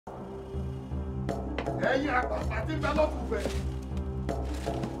ẹ̀yin àpàtà tí ń bẹ lọ́fùfẹ́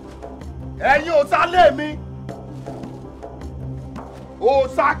ẹ̀yin ò sálẹ̀ mi ò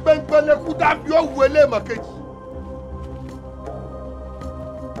sá gbẹ́ngbẹ́lẹ́kú dábí òwú eléèmọ̀ kejì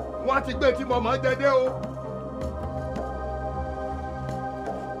wọ́n ti gbé tí mo mọ̀ ọ́ dédé o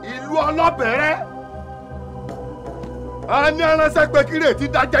ìlú ọlọ́bẹ̀rẹ̀ a ní aránṣẹ́ pé kí rèé ti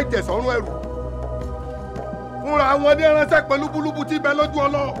dájẹ́ ìjẹ̀sọ́rùn ẹrù fúnra wọn ní aránṣẹ́ pé lúbúlúbú tí bẹ lójú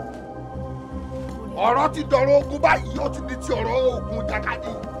ọlọ́ ọ̀rọ̀ ti dọ̀rọ̀ ogun báyìí ó ti di ti ọ̀rọ̀ ogun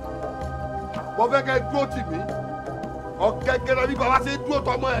jàkadì mo fẹ́ kẹ́ dúró tì mí ọ̀gẹ́gẹ́rẹ́ bí bàbá ṣe dúró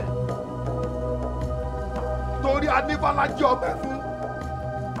tọmọ ẹ̀ torí anífàlájì ọbẹ̀ fún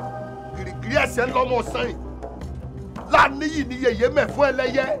gìrìgìrì ẹ̀sẹ̀ lọ́mọ sẹ́yìn láníyì ní yèyé mẹ̀fún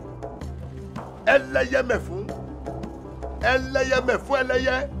ẹlẹ́yẹ ẹlẹ́yẹ mẹ̀fún ẹlẹ́yẹ mẹ̀fún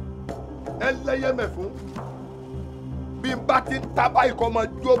ẹlẹ́yẹ ẹlẹ́yẹ mẹ̀fún bí n bá ti ń ta báyìí kọ́ máa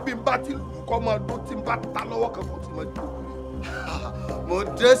jó bí n bá ti lù kọ́ máa dún tí n bá ta lọ́wọ́ kan kó ti máa jó. mo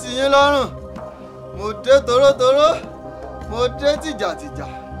dé sí yín lọ́rùn mo dé torótoró mo dé tìjàtìjà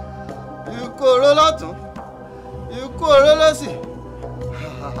ikú oró lọ́tún ikú oró lọ́sì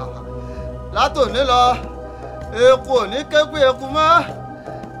látòní lọ eku ò ní ké bí eku mọ́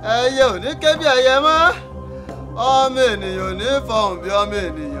ẹyẹ ò ní ké bí ẹyẹ mọ́ ọmọ ènìyàn ò ní fọhùn bí ọmọ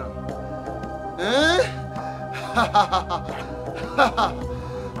ènìyàn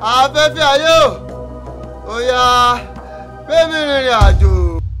afẹ́fẹ́ ayé ó yá fẹ́mi rìnrìn àjò.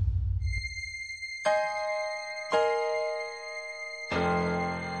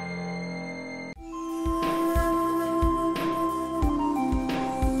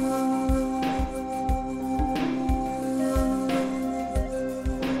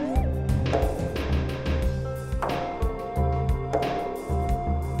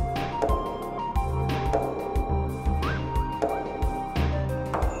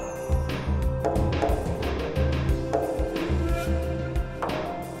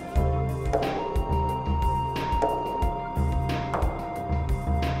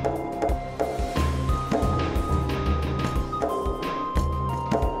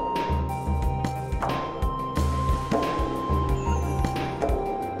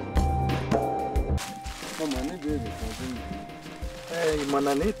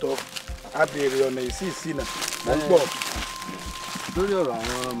 ìmọ̀nà ní ìtọ́ a béèrè ọ̀nà ìsíìsí náà mo ń gbọ́. lórí ọ̀rọ̀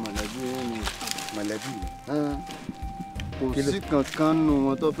àwọn mọ̀lẹ́bí ni mọ̀lẹ́bí kò sí kankan nù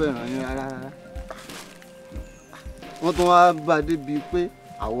wọn tó fẹ́ràn yín rárá wọ́n tún wá bá a débi pé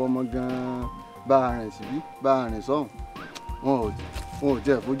àwọn ọmọ gan-an bá a rìn síbí bá a rìn sọ́hùn wọn ò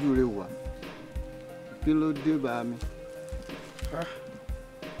jẹ́ fojú rẹ̀ wà kí ló dé bá mi.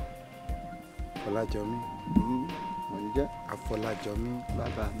 Ọlájọmí jẹ́ Afọlájọmí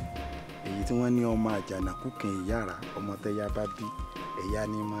bàbá mi èyí tí wọ́n ní ọmọ àjànàkú kan ìyára ọmọ tẹ́yà bá bí ẹ̀yà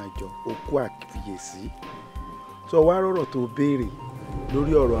ni máa jọ okú àfiyèsí tó wá rọ̀rọ̀ tó béèrè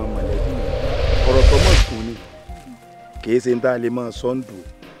lórí ọ̀rọ̀ àwọn mọ̀lẹ́bí ọ̀rọ̀ tó mọ̀ kún ni kì í ṣe ń dá lè máa sọ́ńdù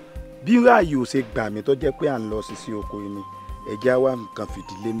bí ráàyè ò ṣe gbà mí tó jẹ́ pé à ń lọ sí oko ni ẹ̀jẹ̀ wa nǹkan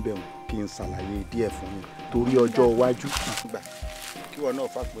fìdílé ń bẹ̀ wọ́n kí n ṣàlàyé díẹ̀ fún mi torí ọjọ́ iwájú gbà kí wọn náà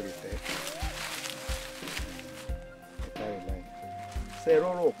fàpèrè tẹ́ ṣe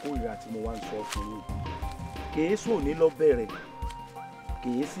rọrọ kórìíra tí mo wá ń sọ fún yín kìí sòní lọ bẹ̀rẹ̀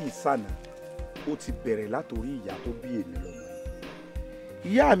kìí sì sànà ó ti bẹ̀rẹ̀ látòrí ìyá tó bí èmi lọ́mọ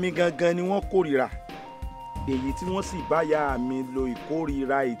ìyá mi gangan ni wọ́n kórìíra èyí tí wọ́n sì bá yá mi lo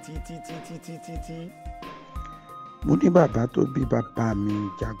ìkórìíra títí. mo ní bàbá tó bí bàbá mi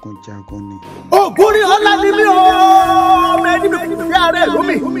jagunjagun ni. ògùnrin ọlá ni mí o ọmọ ẹni mi kò fi ara ẹ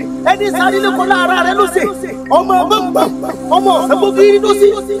lómi ẹni sáré lẹkọọ lára rẹ ló ṣe ọmọ gbọngbọn ọmọ ọsẹgbọgí ló sí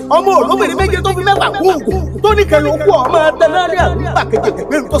ọmọ olómìnir méje tó fi mẹ́fà kú ògùn tó ní kẹlẹ òkú ọmọ tẹlẹrí àgbà kejì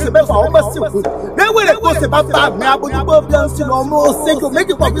gbẹrù tó ṣe mẹ́fà ọmọ sìnkú léwèrè tó ṣe bàbá mi abojúgbò bí ẹn sinú ọmọ ṣèjọ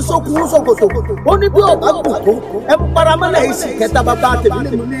méjì pọ̀ fi sókun sókòtò ó ní bí ọba kù tó ẹ ń paramọ́lẹ̀ ìṣì kẹta bàbá tèmi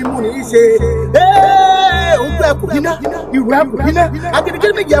ní mú ní í ṣe ojú ẹkùn yíná ìrù ẹkùn yíná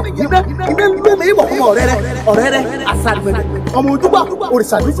agídígídí méjì ẹkùn yíná iná ń gbé mi ìwọ̀ fún ọ̀rẹ́ rẹ àṣàgbẹ̀rẹ̀ ọmọ ojúbọ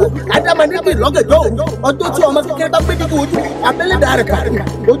òrìṣàdúgbò adámanígbè lọ́gẹ̀dọ̀ òru ọjọ́ tí ọmọ kékeré bá gbé dídú ojú abẹ́lẹ́dà rẹ̀ pàdé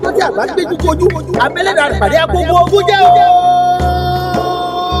ọjọ́ tí àgbà gbé dídú ojú abẹ́lẹ́dà rẹ̀ pàdé agbógun ogún jẹ́ o.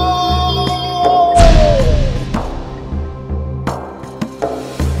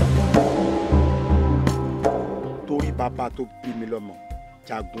 torí bàbá tó bí mi lọ́mọ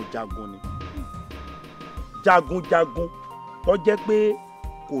jagunjagun ni jagunjagun tó jẹ́ pé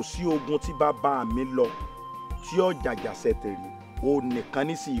kò sí ogun tí bàbá mi lọ tí ó jàjà sẹtẹrì ó nìkan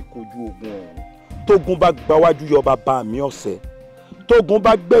ní sí ìkojú ogun ọ̀hún tógun bá gbáwájú yọ bàbá mi ọ̀sẹ̀ tógun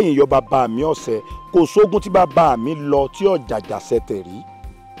bá gbẹ̀yìn yọ bàbá mi ọ̀sẹ̀ kò sógun tí bàbá mi lọ tí ó jàjà sẹtẹrì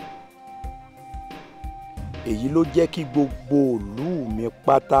èyí ló jẹ́ kí gbogbo ìlú mi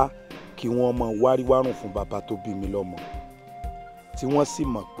pátá kí wọ́n mọ wáríwárùn fún bàbá tó bí mi lọ́mọ tí wọ́n sì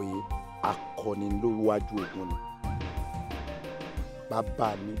mọ̀ pé akọni ló wájú ogun ni.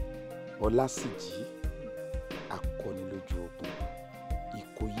 Bàbá mi Ọlásìjí akọni lójú ogun,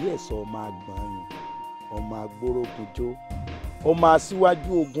 Ìkòyí ẹ̀sọ́ ọmọ agbọ̀nyìn, ọmọ agbórógunjó, ọmọ aṣíwájú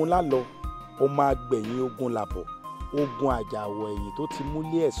ogun lálọ, ọmọ agbẹ̀yìn ogun làbọ̀, ogun àjàwọ̀ ẹ̀yìn tó ti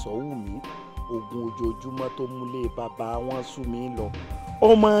múlé ẹ̀sọ́ wù mí, ogun ojoojúmọ́ tó múlé bàbá wọn sú mi lọ,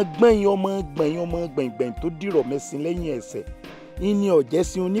 ọmọ gbẹ̀yìn tó dìrọ̀ mẹ́sìn lẹ́yìn ẹsẹ̀, ìní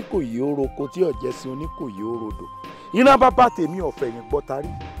ọ̀jẹ̀sìn Oníkòyí ó roko tí ọ̀jẹ̀sìn Oníkòyí ó rodò. Ìran bàbá tèmi ọ̀fẹ̀yìn gbọ́ta rí,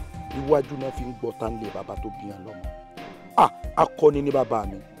 iwájú náà fi ń gbọ́ta ń lé bàbá tó bí wọn lọ́mọ. Akọni ni bàbá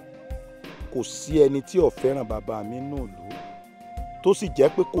mi, kò sí ẹni tí ò fẹ́ràn bàbá mi nù lù, tó sì jẹ́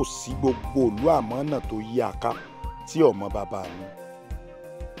pé kò sí gbogbo ìlú àmọ́nà tó yí aká tí ò mọ bàbá mi.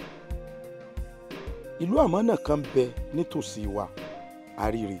 Ìlú àmọ́nà kan bẹ nítòsí wa,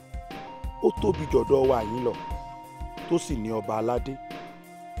 Àrírè, ó tóbi jọ̀dọ̀ wa yín lọ, tó sì ní ọba aládé.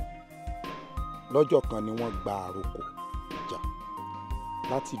 Lọ́jọ́ kan ni wọ́n gba àròkò ìjà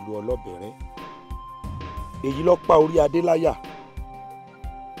láti ìlú Ọlọ́bẹ̀rẹ́. Èyí ló pa orí adé láyà.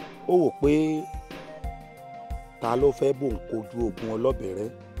 Ó wò pé ta ló fẹ́ bòun kojú ogun Ọlọ́bẹ̀rẹ́.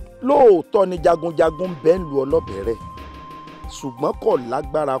 Lóòótọ́ ni jagunjagun ń bẹ nílùú Ọlọ́bẹ̀rẹ́, ṣùgbọ́n kò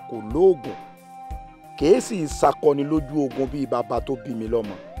lágbára, kò lóògùn, kìí sì ṣakọni lójú ogun bíi bàbá tó bí mi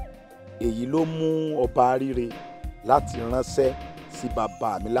lọ́mọ. Èyí ló mú ọba Àrírè láti ránṣẹ́ sí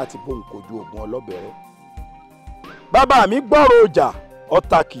bàbá mi láti bóun kojú ogun Ọlọ́bẹ̀rẹ́. Bàbá mi gbọ́rọ̀ ọjà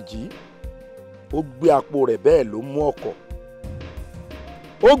ọta kìjì, ó gbé àpò rẹ̀ bẹ́ẹ̀ ló mú ọ̀kọ̀,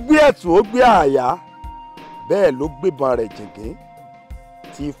 ó gbé ẹ̀tù, ó gbé àyà, bẹ́ẹ̀ ló gbébọn rẹ̀ jìngín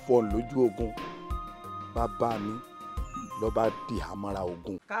tí fọ́n lójú ogun. Bàbá mi ló bá di àmọ́ra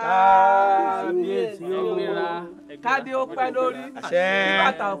ogun. Kábíyèsí òmìnira kádé ó pẹ́ lórí, kí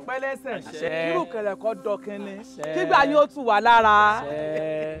bàtà ó pẹ́ lẹ́sẹ̀, kírù kẹlẹ̀ kọ́ dọ̀kínní, kígbà yín ó tù wá lára.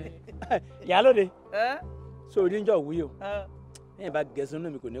 Ìyálóde sórí ń jọ wí o, ẹ̀yìn bá gẹ̀ẹ́sì nínú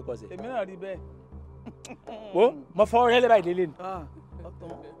mi kò ní kọsẹ̀. Èmi náà rí bẹ́ẹ̀. Wo mo fọ ọrẹ́ lẹ́bàá ìdílé ni.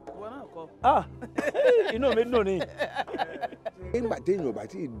 Ìwọ náà kọ. Inú mi dùn ni. nígbà téèyàn ò bá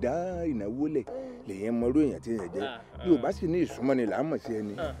tí ì dá ìnáwó lẹ̀ lèyẹn mọ irú èèyàn téèyàn jẹ́, bí ò bá sì ní ìsúnmọ́ ni là á mọ̀ sí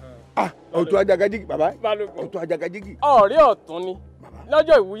ẹni. Ọ̀tún Ajagajigi bàbá, Ọ̀tún Ajagajigi. Ọ̀rẹ́ ọ̀tún ni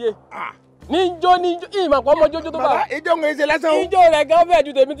lọ́jọ́ ìwúyè níjó ìmọ̀ pọ̀ mọ́ jójó tó bá. Bàbá ijó ń ṣe lásán o. Ijó rẹ̀ gan fẹ́ẹ̀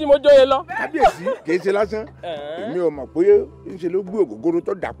ju tèmi tí mo jóye lọ. Kábíyèsí kì í ṣe lásán, èmi ò mọ̀ pé ń ṣe ló gbé ògógóró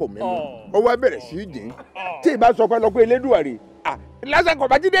tó dàpọ̀ mẹ́nu, ó wá bẹ̀rẹ̀ sí í dín, tí ì bá sọ pé lọ pé Elédùmarè lásán kò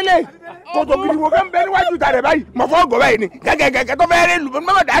bá jí délé kòtò gidi wo kán bẹ níwájú ta rẹ báyìí mọ̀ fọ́ ọgọ́ báyìí ni gẹ́gẹ́gẹ́gẹ́ tó fẹ́ẹ́ rẹ lù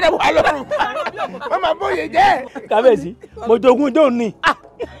mọ́ dáadé wà lọ́rùn mọ́ bóyè jẹ́. Kábíyèsí mo jogun tó ní.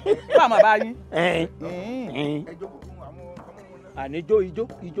 Bá a máa bá yín. Àníjó ijó.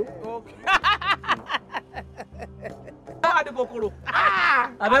 Adé kòkòrò.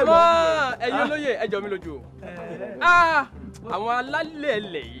 Àmọ́ ẹ̀yin olóyè ẹ jọ mí lójú o. Àwọn alálẹ̀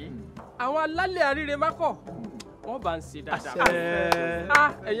ilẹ̀ yìí, àwọn alálẹ̀ Àrírè mákọ̀, wọ́n bá ń ṣe dáadáa.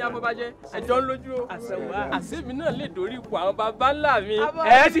 Ẹ̀yin afọbajẹ ẹjọ́ ń lójú o. Àṣẹ́mi náà lè dórí ipò àwọn baba ńlá mi.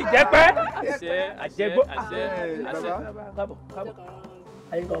 Ẹ sì jẹ́ pẹ́. Àṣẹ́gbó. Kábọ̀.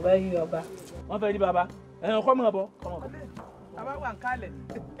 Àyíkọ̀ bá yí ọba. Wọ́n fẹ́ rí baba. Kọ́ mọ̀ bọ̀. Bàbá wà ń kálẹ̀.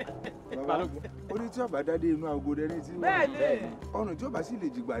 Bàbá ó ní tí ọba dádé inú agodẹ ní ti wá. Bẹ́ẹ̀ni. Ọ̀nà tí ọba sì lè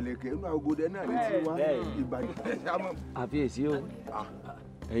jìgbà lẹ̀kẹ̀ inú agodẹ náà ní ti wá. Ìbàdàn. Àfiyèsí o,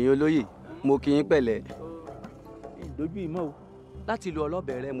 ẹ̀yin olóyè mo kí yín pẹ̀lẹ́. Ìdójú ìmọ̀ o. Láti ìlú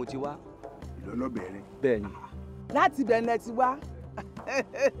Ọlọ́bẹ̀rẹ́ mo ti wá. Ìlú Ọlọ́bẹ̀rẹ́. Bẹ́ẹ̀ni. Láti bẹ̀rẹ̀ ti wá.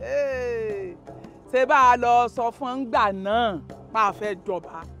 Ṣé bá a lọ sọ fún ńgbà náà pa àfẹ́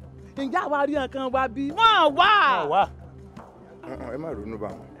jọba? Ǹjẹ́ àwa rí nǹkan wa bí? Wọ́n wà. Ẹ má ronú bá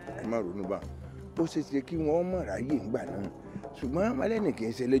wọn, ó ṣe ṣe kí wọ́n mọ̀ ráyè ńgbà náà, ṣùgbọ́n malẹ́nì kì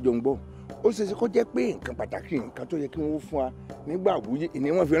í ṣe lẹ́jọ́ ń bọ̀, ó ṣe ṣe kó jẹ́ pé nǹkan pàtàkì nǹkan tó yẹ kí wọ́n fún wa nígbà wúyé ni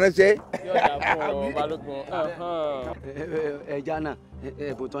wọ́n fi ránṣẹ́. Yọ̀dà fún ọ Balógun. Ẹja náà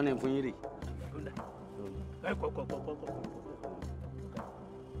ẹ̀bùn tán ní fún yín rè.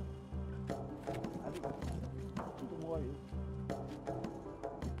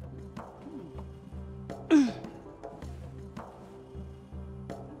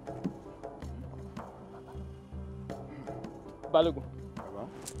 Balógun.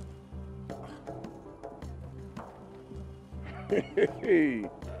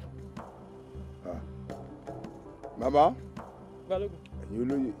 Bàbá. Balógun. Ẹ̀yin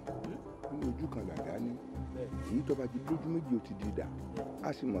olóyè nínú ojú kan làdá ní èyí tó bá ti lójú méjì ó ti di idà,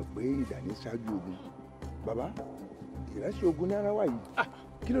 a sì mọ̀ pé idà ní ṣáájú ogun. Bàbá ìrẹsì ogun ní ara wà yìí.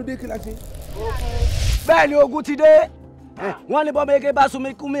 kí ló dé kí la ṣe. bẹ́ẹ̀ ni ogun ti dé wọ́n ní bọ́mọ eke bá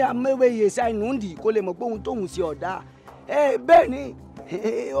sunmi kú mi àmẹ́wé ìyèsí àìnúndì kó lè mọ̀ pé ohun tóun ṣe ọ̀dà bẹ́ẹ̀ ni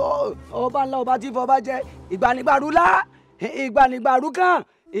ọba ńlá ọba tí fọba jẹ ìgbanigbaru lá ìgbanigbaru kan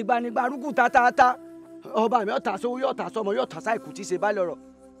ìgbanigbaru kù tátátá ọba mi ọ̀tà sówó yọ̀ọ̀tà sọmọ yọ̀ọ̀tà sáìkù tí ṣe bá lọ́rọ̀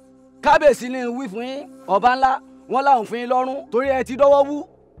kábíyèsí ni wí fún yín ọba ńlá wọn làwọn fún yín lọ́rùn torí ẹ ti dọ́wọ́ wú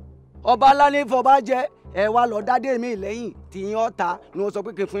ọba ńlá ní fọba jẹ ẹ wá lọ dádé mi lẹ́yìn tí yín ọ̀tá ni wọ́n sọ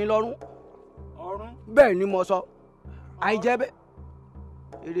pé kí n fún yín lọ́rùn bẹ́ẹ̀ ni mo sọ àìjẹ́ bẹ́ẹ̀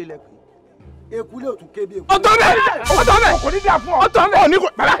eré lẹ́kùn ekulé òtún kébi ekulé. ọ̀tọ̀ bẹ́ẹ̀ kò ní dà fún ọ. ọ̀tọ̀ bẹ́ẹ̀ òní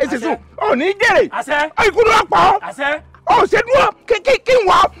bàbá èsì sùn òní jèrè ikú ló pa ọ́ ọ̀ ṣe dúró kí n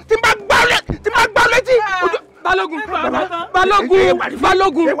wà ọ́ tí n bá gbá létí.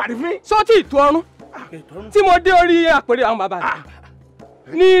 balógun sọ́tì ìtò ọrún tí mo dé orí àpèrè àwọn bàbá rẹ̀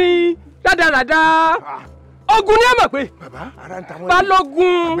ní rádaràda ogun ni ẹ mọ̀ pé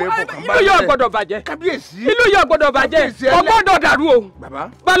balógun ìlú yóò gbọ́dọ̀ bàjẹ́ ìlú yóò gbọ́dọ̀ bàjẹ́ kò gbọ́dọ̀ dàrú o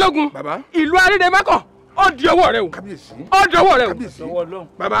balógun ìlú Arídèmákọ̀ ó di ọwọ́ rẹ o ó di ọwọ́ rẹ o.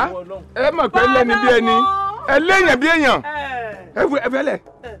 bàbá ẹ mọ̀ pé lẹ́ni bí ẹni ẹ léèyàn bí èèyàn ẹ fẹ́lẹ̀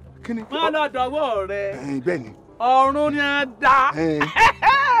kí ni. má lọ dọwọ́ rẹ bẹ́ẹ̀ ni ọ̀run ni a dá.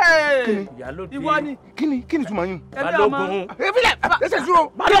 ìwọ ni. kí ni túmọ̀ yín. balógun. efilẹ ẹsẹ sùúrù.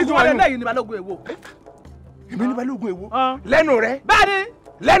 balógun wọlé lẹ́yìn ni balógun èwo. èmi ni balógun èwo. lẹ́nu rẹ. bẹ́ẹ̀ni.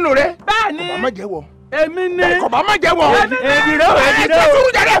 lẹ́nu rẹ. bẹ́ẹ̀ni. kọ̀bá má jẹ́ wọ. èmi ni. kọ̀bá má jẹ́ wọ. èdìrẹ́ o èdìrẹ́ o. sẹ́sùrù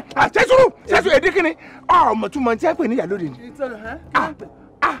jẹ́rẹ́ sẹ́sùrù èdè kí ni. ọmọ túmọ̀ tí a pè ní ìyálóde ni.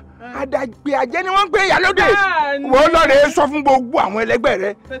 àdàgbé ajẹ́ ni wọ́n ń pè ìyálóde. wọ́n lọ́ọ̀rẹ́ sọ fún gbogbo àwọn ẹlẹgbẹ́ rẹ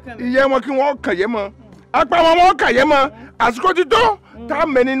iye wọn kí wọ́n kàn yé mọ́ apá wọn kàyé mọ àsìkò ti tó tá a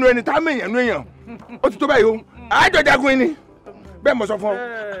mẹ nínú ẹni tá a mẹ èèyàn nínú èèyàn ó ti tó báyìí o àjọjagun ni bẹ́ẹ̀ mo sọ fún ọ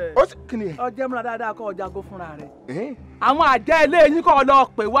ó sì kí ni yẹn. ọjọ́ múra dáadáa kọ́ ọjàgó fúnra rẹ̀ àwọn àjẹ́ ilé yín kọ́ lọ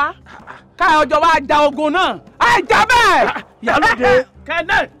pè wá ká ọjọ́ wa ja ogun náà àìjà bẹ́ẹ̀. Ìyálóde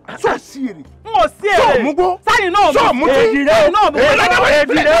kẹ́nẹ́. sọ sí èrè. n ò sí èrè. sọ mú gbó. sáyìn náà mú. sọ mú tí. èdè rẹ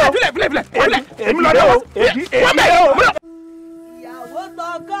o. filẹ èmi lọ́dọ̀ o. ìyàwó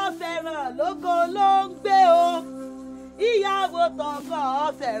tọkọ fẹ́ràn lóko ló ń gbé o ìyàwó tọkọ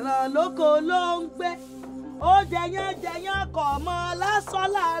fẹ́ràn lóko ló ń gbé ó jẹyán kọ̀ mọ́ lásán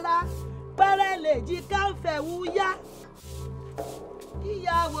lára pẹ́rẹ́ lè jí káfẹ́ wúyá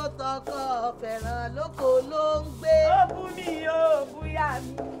ìyàwó tọkọ fẹ́ràn lóko ló ń gbé. ó bú mi ó búyà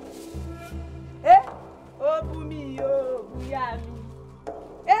mi ó bú mi ó búyà mi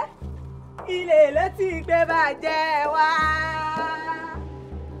ilé ló ti gbé bàjẹ́ wá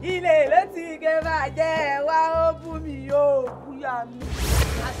ilé ló ti gbé bàjẹ́ wá ó bú mi ó búyà mi.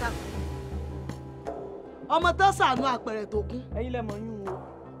 ọmọ tó ṣàánú àpẹẹrẹ tó kún. ẹ̀yin lẹ mọ̀ yín o.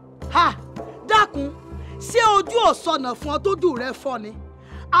 ha dákun ṣé ojú ò sọnà fún ọ tójú rẹ fọ́ ni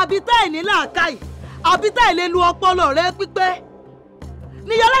àbí tá ì ní làákàyè àbí tá ì lè lu ọpọlọ rẹ pípé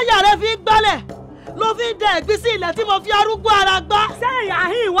níyàláyà rẹ fi ń gbálẹ̀ ló fi ń dẹ ẹ̀gbín sí ilẹ̀ tí mo fi arúgbó ara gbá. sẹ́yìn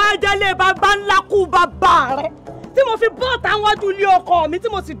àhín ìwà ajẹ́lé bàbá ńlá kú bàbá rẹ tí mo fi bọ́ọ̀tà wájú ilé ọkọ mi tí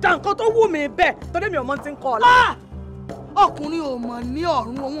mo sì dá nǹkan tó wù mí bẹ́ẹ̀ torí mi ò mọ ti ń kọ́ ọ la. ọkùnrin ò mọ̀ ní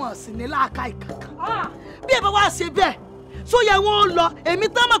ọ̀run òun ọ̀sìn ní làákàyè kankan bí ẹ bá wá ṣe bẹ́ẹ̀ só yẹ wọn ó lọ èmi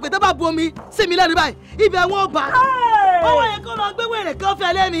tán mọ̀ pé tó bá bu omi sí mi lẹ́nu báyìí ibẹ̀ wọn ò bá ọwọ́ yẹn kó lọ gbé wèrè kan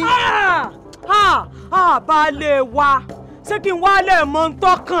fẹ́ lẹ́ni. baálé wa ṣé kí n wá lè mọ ń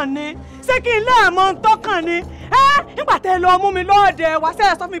tọ́kàn ni ṣé kí n lè mọ ń tọ́kàn ni nígbà tẹ́ lọ mú mi lọ́ọ̀dẹ̀ wá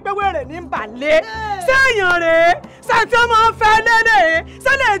sẹ́yìn sọ fún mi pé wèrè ní balẹ̀ sẹ́yìn rèé sẹ́ńtì ọmọ ń fẹ́ lélẹ̀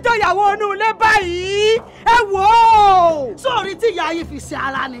sẹ́lẹ̀ ìjọ ìyàwó inú ilé báyìí ẹ wò ó. sóòrí tí ìyá yìí fi ṣe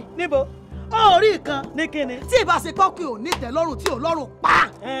ara ni. níbo orí kan ní kíni. tí ìbáṣepọ̀ kí ò ní tẹ́lọ́rùn tí ò lọ́rùn pa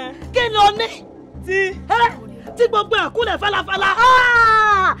kí ni o ní. tí gbogbo ẹ̀ kúlẹ̀ falafala.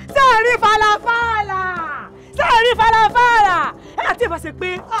 sẹ́ẹ̀rí falafala sẹ́ẹ̀rí falafala tí ìbáṣe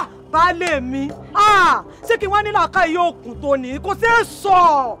pé baálé mi ṣé kí wọ́n ní làákà yóò kún tó ní kò ṣeé sọ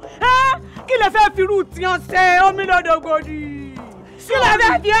kí lè fẹ́ firú tiẹ̀ ṣe omi lọ́dọ̀gọ́dì kí lè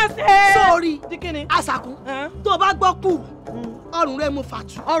fẹ́ fi ẹ́ ṣe. sórí àṣàkùn tó o bá gbọ́ kù ọrùn rẹ mo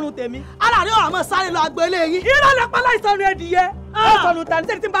fàtú. ọrùn tèmi. aláàárẹ̀ ọ̀hún àmọ́ sáré lọ agboolé yín. irọ́ lè pa láìsọ̀rọ̀ ẹ̀dìyẹ. ọ̀sọ̀rùn tani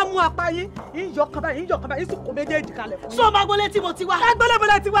sẹ́ni tí n bá mú apá yín ìyọ̀ kan báyìí yín sì kó méjèèjì kalẹ̀ fún yín. sọ ma gbọ́lé tí mo ti wá. agbọ́lé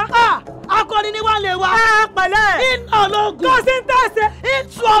bọ́lá ti wá. akọni ni wọ́n lè wá. pẹ̀lẹ́. iná ológun. kò sí ń tẹ̀sẹ̀.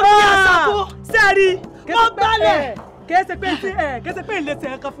 ìtú ọ̀run yẹn sàkó. sẹ́ẹ̀rì. mo gbálẹ̀. kèsì pé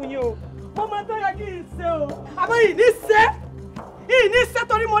ìlẹ̀sẹ̀ ẹ̀kan fún yín o. mo máa tó yẹ kí n ṣe o. àmọ́ ìní ṣe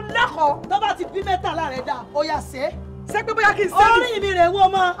torí mo lẹ́kọ̀ọ́. tó bá ti bí mẹ́tàlá rẹ̀ dà ó yá ṣe é. Ṣé pé bóyá kí n sẹ́ni. Orí mi rè wọ́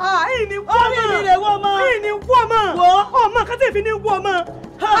mọ́. Orí mi rè wọ́ mọ́. Wo ọmọ nǹkan tí èfi ní wọ́ mọ́.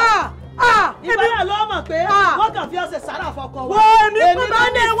 ìbára ló mọ̀ pé wọ́n kàn fi ọ̀sẹ̀ sára fọkọ wa. wo èmi fún bá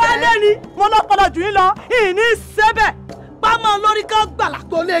ní wálé ni mo lọ́pọlọ jù yín lọ ìní sẹ́bẹ̀. pámọ́ lórí kan gbàlà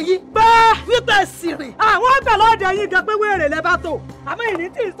tó lé yín. pé wípé sìrìn. àwọn gbà lọ́dẹ yín gan pé wéèrè lẹ bá tó àmọ́ ìní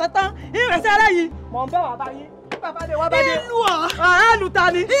tí ì sọ́tán ìrẹsẹ̀ rẹ̀ yìí mọ̀ ń bẹ̀ wá bá yín. ìlú ọ̀. ìlú ta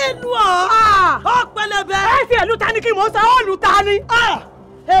ni. ìlú ọ̀. ó pẹlẹbẹ. ẹ ti ìlú ta ni kí mò ń sọ ó lù ta ni.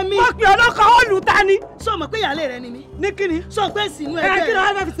 èmi. mo pè ọlọ́kọ̀ ó lù ta ni. sọ ma pé ìyáálé rẹ ni mí. ní kíni. sọ pé ìsìnú ẹ kí ló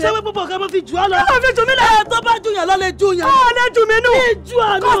wá fẹ́ fi ṣe. ṣé wípé bọ̀ ká mo fi jù ọ lọ. ẹ fi jù mí lọ. tó bá jù yàn lọ lè jù yàn. ó lè jù mí nù. ìjù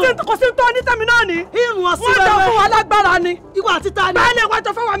àná. kò sí tó ní tẹ̀mí náà ni. irun ọ̀sìn wọ́n jọ fún wa lágbára ni. ìwà àti ta ni. báyìí wọ́n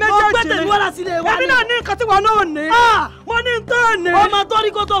jọ fún wa méjèèjì ni. mo gbé tèmi wọ́n láti lè wá ni. èmi náà ní nǹkan tí wọn náà ní. mo ní tó ní. ọmọ tó ní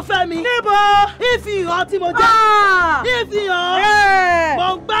kó tó fẹ́ mi. níbo. ìfihàn tí mo jẹ́. ìfihàn. mo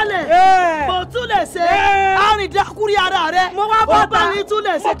ń gbálẹ̀. mo tún lè ṣe. arìndàkúrí ara rẹ. mo wá bọ́ ta. ó bá mi tún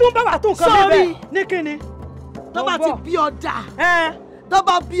lè ṣe. mo tún bá wà tún nǹkan bíbẹ̀. ní kíni. tó bá ti bí ọ̀dà. tó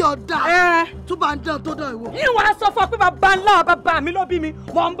bá bí ọ̀dà. tó bá ń dán tó dán ìwọ. ìwà sọ fún ọ pé bàbá ńlá bàbá mi ló bí mi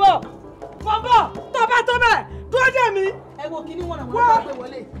mò ń bọ̀ tó bá tó bẹ̀ dúró dè mí. ẹ wo kí ni wọn àwọn ọmọ ẹgbẹ́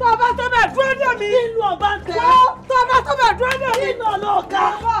wọlé. tó bá tó bẹ̀ dúró dè mí. inú ọba ń tẹ. tó bá tó bẹ̀ dúró dè mí. inú ọlọ́ọ̀ká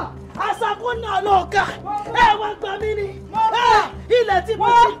àṣàkó náà ọlọ́ọ̀ká ẹ wá gbà mí ni. ilẹ̀ tí mo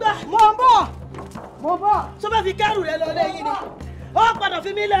ti gbà. mò ń bọ̀. tó bá fi kẹ́rù rẹ lọ lẹ́yìn ni ó padà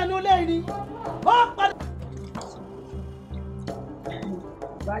fi mí lẹ́nu lẹ́yìn ni ó padà.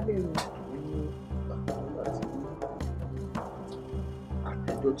 Bálẹ̀ rẹ̀.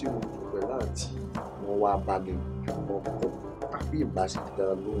 Àtẹ́jọ́ tí mo jù pẹ̀ láti wọ́n wá bá mi ọkọ̀ àbí ìbáṣepọ̀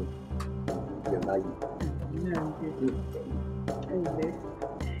dára lóhùn ìgbẹ́ láyé.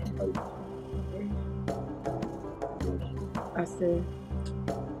 Àṣẹ.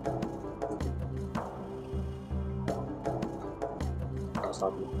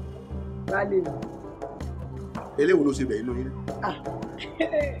 Àṣàkó. Bálẹ̀ rẹ̀. Eléwo ló ṣe bẹ̀ inú yín?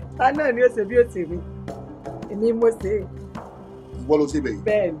 Ta náà ni ó ṣe bí ó ṣe rí. Èmi mo ṣe é. Ìwọ ló ṣe bẹ̀ yìí?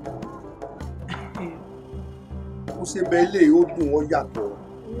 Bẹ́ẹ̀ ni. Mo ṣe bẹ̀ ilé ó dùn ó yàtọ̀.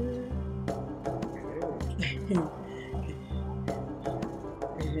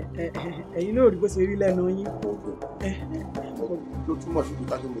 Ẹ̀yin náà rí bó ṣe rí lẹ́nu yín. Ló túmọ̀ sí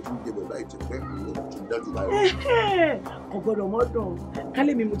pé mo tún gbé bọ̀ láì ti pẹ́ ló tún dájú báyìí. Kò gbọ́dọ̀ mọ́ dùn.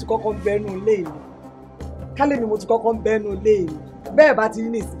 Kálẹ̀ mi mo ti kọ́kọ́ bẹ́nu ilé mi. Kálẹ̀ mi mo ti kọ́kọ́ bẹ́nu ilé mi. Bẹ́ẹ̀ bá ti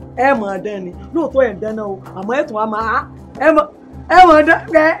ní ìsìn ẹ mọ̀ ọ́ dán ni. Lóòótọ́ ẹ̀ ń dáná o, àmọ́ ẹ̀ tún wá máa ẹ mọ̀ ọ́ dán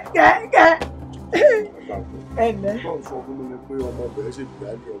gẹ́gẹ́. Ẹ ǹlẹ́. Báwo sọ fún mi pé ọmọ bẹ̀rẹ̀ ṣe dìgbà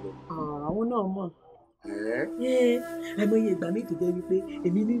ní ọ̀dọ̀? Àwọn náà mọ̀. Àìmọye ìgbà mi tó jẹ́ wípé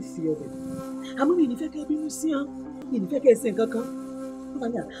èmi ní ìsì ọ̀rẹ́. Àmọ́ mi ní fẹ́ kẹ́ bínú sí ọ́n. Mi ní fẹ́ kẹ́ ṣe nǹkan kan.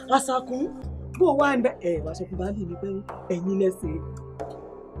 Àṣàkún bó wá ń bẹ wàá sọ fún baálé mi pé ẹ̀yin lẹ́sẹ̀.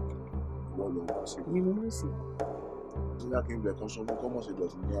 Wọ́n lọ wá sí. Mi mo mọ̀ sí. Nígbà kí n bẹ̀ kan sọ fún kọ́mọ̀ sí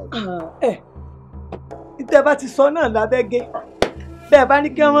dọ̀tí ní àgbà. Ìtẹ́ bá ti sọ náà lábẹ́gẹ́. Bẹ́ẹ̀ bá ní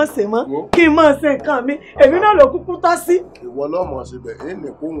kí wọ́n ṣe mọ́ kí n máa ṣe nǹkan mi èmi náà ló kúkú tọ́ sí. Ìwọ náà mọ̀ sí bẹ̀ èyí ni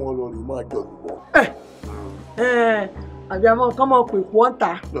kó wọn lọ rí máa jọ lùbọ̀. Àbí àwọn kan máa pè pọ́ ń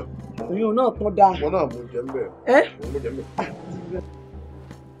ta òyìn náà tún dáa. Wọ́n náà mú jẹ́ ń bẹ̀. Mú jẹ́ ń bẹ̀.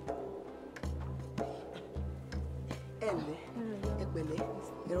 Ẹ pẹ̀lẹ́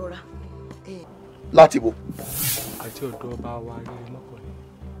ẹ rọra. Láti bo. Àti ọ̀dọ̀ ọba wa rere mọ́kànlá.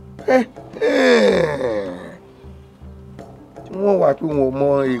 Tí wọ́n wà pé wọn ò mọ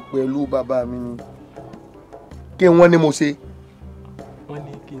ìpẹ̀lú bàbá mi ni kí wọ́n ní mo ṣe. Wọ́n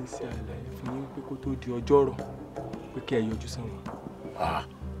ní kí n ṣe àlàyé fún yín pé kó tó di ọjọ́rọ̀ pé kí ẹ yọjú sáwọn.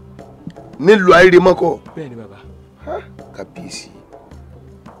 Nílùú ayére mọ́kọ̀. Bẹ́ẹ̀ ni bàbá. Kábíyèsí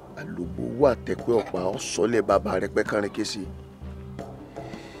àlògbò wà tẹ́pẹ́ ọ̀pá ọ̀sọ́lẹ̀ bàbá rẹ̀ pẹ́ kánrin ké sí.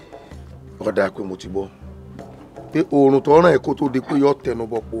 Ọ̀dà pé mo ti bọ́ pé oòrùn tó ràn ẹ́ kó tó di pé yọ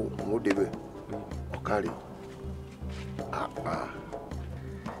tẹnubọ̀ po òun ó débẹ̀ ọ̀kárì.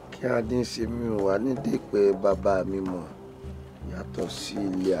 Kí a ní ṣe mi ò wá ní dèpẹ́ bàbá mi mọ̀ yàtọ̀ sí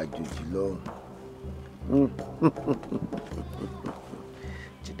ilé àjòjì lọ́hùn.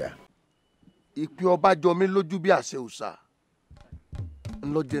 Jìdá ìpè ọba jọ mí lójú bí àṣẹ òòṣà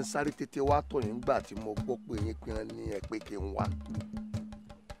ńlọjẹ ń sáré tètè wá tọ̀ yín gbà tí mo gbọ́ pé yín pín ní ẹ pé kí n wá.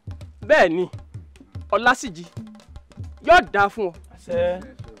 Bẹ́ẹ̀ ni Ọlásìjì yóò dáa fún ọ.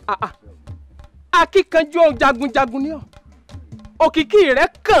 Akíkanjú jagunjagun ni ọ. Òkìkí rẹ̀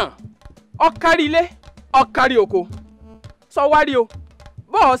kàn ó kárí ilé ó kárí oko. Sọwárí o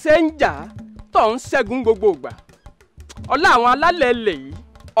bọ́ọ̀ ṣe ń jà tó ń ṣẹ́gun gbogbo ìgbà. Ọlá àwọn alálẹ̀ ilẹ̀ yìí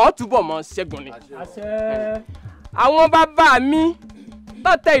ó túbọ̀ mọ́ ṣẹ́gun ni. Àwọn bàbá mi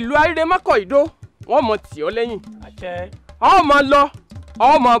tọ́tẹ ìlú Arírémọ́kọ̀ Ìdó wọ́n mọ̀ tì ọ́ lẹ́yìn. Ọmọ lọ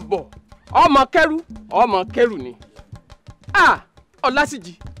ọmọ bọ̀ ọmọ kẹrù ni.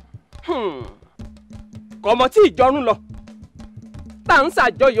 Ọlásìjì kọ̀mọ́ tí ìjọrún lọ tá à ń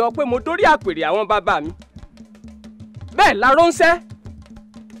ṣàjọyọ̀ pé mo dórí àpèrè àwọn bàbá mi bẹ́ẹ̀ la ránṣẹ́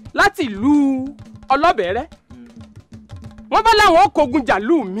láti ìlú ọlọ́bẹ̀rẹ́ wọ́n bá láwọn kógun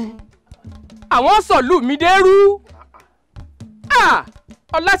jàlú mi àwọn sọ̀lú mi dẹ́rú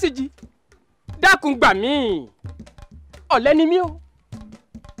Ọlásìjì dákun gbà mí ọ̀lẹ ni mí o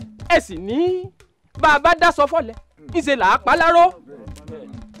ẹ sì ní bá a bá dá sọ fọ́lẹ̀ ńṣe là á pa láró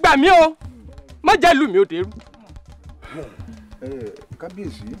gbà mí o má jẹ́ ìlú mi ò dẹ́rú.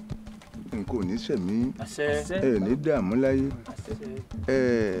 kábíyèsí nǹkan ò ní sẹ̀mí ẹ ní dààmú láyé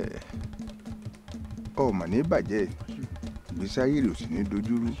ọmọ ní bàjẹ́ ìgbésí ayé rẹ̀ ò sì ní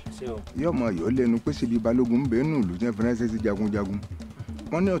dojúrú yóò mọ ayọ̀ lẹ́nu pé ṣe bí balógun ń bẹ nù ìlú tí wọ́n fi ránṣẹ́ sí jagunjagun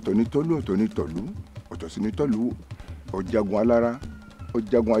wọ́n ní ọ̀tọ̀ ní tọ́lú ọ̀tọ̀ ní tọ̀lú ọ̀tọ̀ sí ní tọ́lú ọ̀jagun alára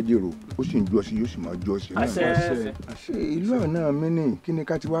ọ̀jagun ajérò ó sì ń jọ sí yóò sì máa jọ sí náà. ìlú àná mi ní kí ni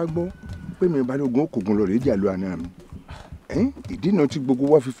ká ti wá gbọ́ pé mi balógun ó kògùn lọ rèé jà lọ àná mi ìdí náà tí gbogbo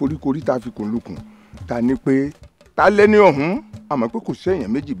wa fi foríkorí tá a fi kùn lukùn ta ni pé ta lẹ́ni ọ̀hún àmọ́ pé kò sẹ́yìn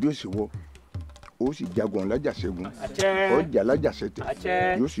méjì bí ó sì wọ́ ó sì jagun lájàṣẹ́gun ọjà lájàṣẹ́tẹ̀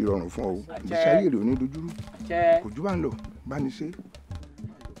yóò sì rọrùn fún ọ ìgbésí ayé rẹ̀ ò ní dojúrú kò jù bá ń lọ bá ní ṣe.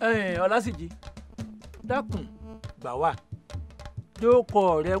 Ọlásìjì dákun gbà wá yóò kọ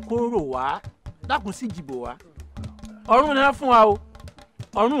rẹ kó rò wá dákun sí jìbò wá ọ̀run náà fún wa o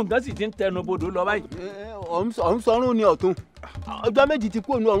ọ̀run nǹkan sì ti ń tẹnu bodò lọ báyìí. ọ̀run sọ̀run ni ọ̀tún ọjọ́ méjì ti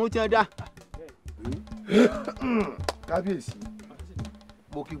kú òun ọ̀run tí wọ́n dá. kábíyèsí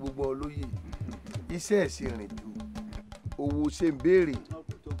mo kí gbogbo olóyè iṣẹ́ ẹ̀sìn rìn jù owó ṣe ń béèrè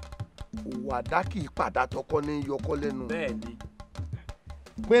òwò àdákì ìpàdà tọkọ ní yọkọ lẹ́nu. bẹ́ẹ̀ni.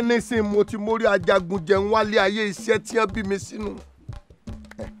 pé nísìnyí mo ti mórí ajagun jẹun wálé ayé iṣẹ́ tí wọ́n bí mi sínú.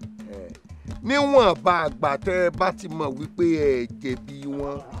 níwọ̀n bá àgbà tẹ́ ẹ bá ti mọ̀ wípé ẹ jẹ̀bi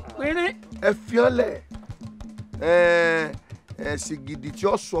wọn. ẹ fi hàn lẹ̀ ẹ̀sìn gidi tí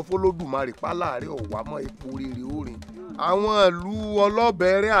ó sọ fọlọ́dùmarè páláàrẹ̀ ọ̀wá mọ́ epo rere orin àwọn ìlú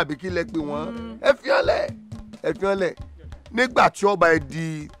ọlọ́bẹ̀ẹ́rẹ́ àbí kí lẹ pè wọ́n ẹ fi hàn lẹ̀ nígbà tí ọba ẹ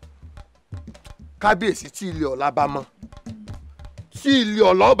di kábíyèsí tí ilé ọ̀la bá mọ́ tí ilé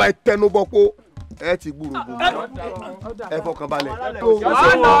ọ̀la ọba ẹ tẹnubọ pé ẹ ti gbúrògbò ẹ fọkàn balẹ̀.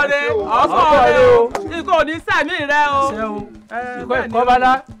 ọ̀nàrẹ́ ọ̀sọ̀rẹ́ o ikú ò ní sẹ́mi rẹ o. ìkó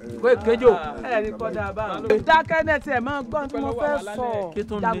ìkọ́bálá ìkó ìkéjò. ẹ̀rí kọ́dà bá wọn. dákẹ́nẹ̀ tí ẹ̀ máa ń gbọ́n tí mo fẹ́ sọ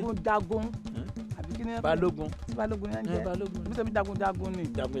jagunjagun balógun yẹn jẹ balógun bí sẹ́mi jagunjagun ni.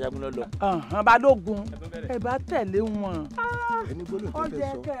 jagunjagun ló lọ. balógun ẹ bá tẹ̀lé wọn.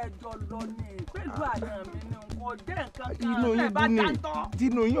 ọjọ́ kẹjọ lọ ní pẹ̀lú àná mi ní nǹkan jẹ́ nǹkan kan ẹ bá dáńtọ́.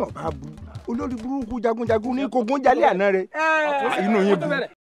 tínú yín ọba bu olórí burúkú jagunjagun ní kogun jalè àná rẹ inú yín bu.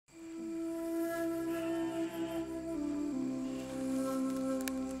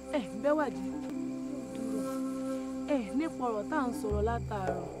 Bẹ́wàjì nípa ọ̀rọ̀ tá à ń sọ̀rọ̀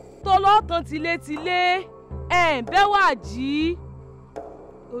látàárọ̀ tọlọ́tàn tilétilé Bẹ́wàjì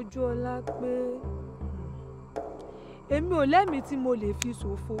ojú ọlá pé èmi ò lẹ́mìí tí mo lè fi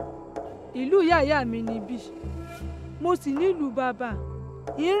ṣòfò ìlú yàyà mi níbí mo sì nílùú bàbá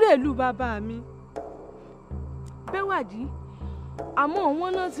ìrèlú bàbá mi Bẹ́wàjì àmọ́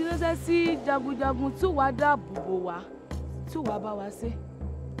wọn náà ti ránṣẹ́ sí jagunjagun tí ó wàá dáàbò bò wá tí ó wàá bá wa ṣe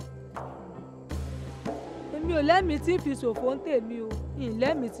èmi ò lẹ́mìí tí ń fi ṣòfò ń tèmi o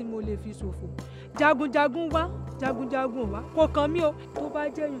ìlẹ́mìí tí mo lè fi ṣòfò jagunjagun wá jagunjagun wá kò kàn mí o tó bá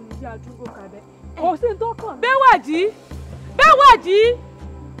jẹ́ ìrìn àdúgbò kàbẹ́ kò sí ní tó kàn mí. Bẹ́wàjì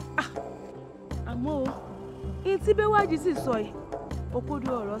àmọ́ o ní tí Bẹ́wàjì sì sọ yìí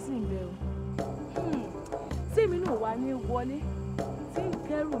òkodo ọ̀rọ̀ sì ń bẹ o tí èmi náà wà ní wọlé tí ń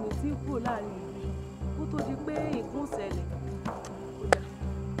kẹ́rù mi tí ń kúrò láàrin ìlú kó tó di pé nǹkan ṣẹlẹ̀.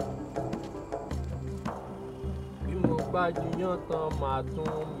 Mo bá jiyàn tán máa tún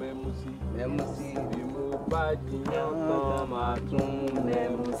mẹ́mú sí. Bí mo bá jiyàn tán máa tún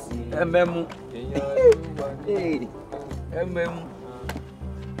mẹ́mú sí. Mẹ́mú. Mẹ́mú.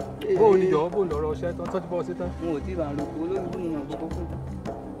 Bóò ni jọ̀wọ́ bóò lọ́rọ̀ ọṣẹ́ tán tọ́jú bọ́ ṣe tán. Mo ò tí ì bá ń roko olóyún fún ìyàn gbogbo fún.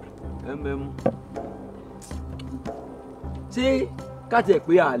 Mẹ́mú. ṣé káàtì ẹ̀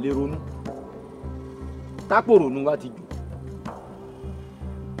pé a lè ronú tápò ronú wa ti jù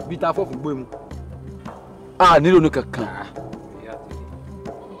bí ta fọ́ọ̀fù gbé mu a nílò ní kankan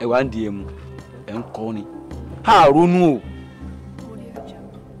ẹ wá ń di ẹmu ẹ ń kọ́ ni a ronú o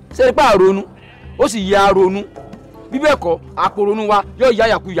ṣé ipá ronú ó sì yẹ a ronú bí bẹ́ẹ̀ kọ́ àpò ronú wa yóò yá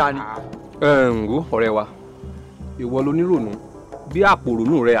yàkuyà ni. ǹgó ọ̀rẹ́ wa ìwọ ló ní ronú bí àpò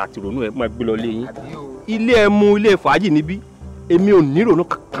ronú rẹ àti ronú ẹ máa gbé lọ léyìn ilé ẹmu ilé fàájì níbí èmi ò ní ronú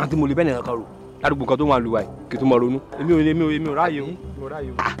kankan tí mo lè bẹ́ẹ̀ nìkan rò ládùúgbò kan tó máa lu wa yìí kí n tó máa ronú èmi ò ráyè o.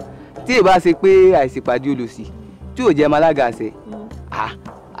 tí ì bá ṣe pé àìsèpàdé olòṣì tí ò jẹ́ malága àṣẹ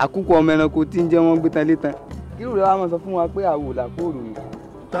àkúkọ ọmọ ẹranko tí ń jẹ́ wọ́n gbé tán létan irú rẹ̀ wá máa sọ fún wa pé àwò làpò òrùn.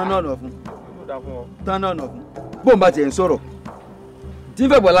 tán náà nà fún tán náà nà fún bóun bá tiẹ̀ ń sọ̀rọ̀ tí ń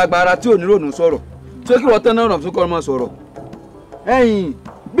fẹ́ gbọ̀lagbà ara tí ò ní rònú sọ̀rọ̀ tí ó kí wọ́n tán náà nà fún kọ́ ọmọ sọ̀rọ̀ ẹ̀yìn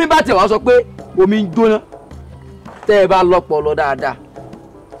bí bá tiẹ̀ wá sọ pé omi ń jóná tẹ́ ẹ bá lọ́pọ̀ lọ dáadáa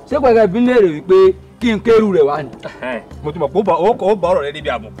ṣé pẹ̀lú ẹbí lè rè wípé kí n kérù rẹ̀ wá ni. mo ti mọ̀ pé ó bá ọ̀rọ̀ rẹ débi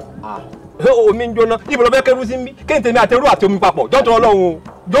àbùkù. omi ń jóná ibo ló fẹ́ kérú sí mi kí n tèmi àtẹrù àti omi papọ̀ jọ́ nítorí Ọlọ́run o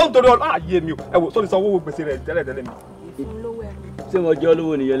jọ́ nítorí Ọlọ́run ààyè mi o ẹ wò sọ́ni sanwó gbèsè rẹ̀ tẹ́lẹ̀ mi. ṣé mo jẹ́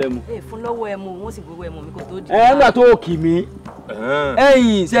olówó nìyẹn lẹ́mu. fún lọ́wọ́ ẹmu wọ́n sì gbowó ẹmu mi kò tó di. nígbà tó kì mí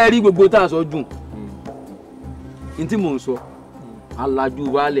ẹ̀yìn ṣe rí gbogbo tá a sọ dùn ní tí mò ń sọ alájú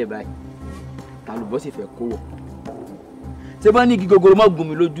wálẹ̀ báyìí tàlùbọ́ sì fẹ́ kó wọ̀ ṣé bá ní igi gogoro mọ́ gùn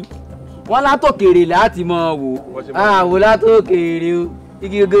mí lójú wọ́n látòkèrè láti mọ̀ wò àwò látòkèrè o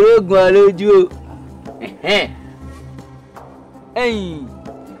igi gogoro gùn ọ lójú o ẹ̀yìn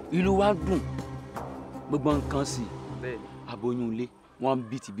ìlú wa dùn gbogbo nǹkan sí aboyún ilé wọn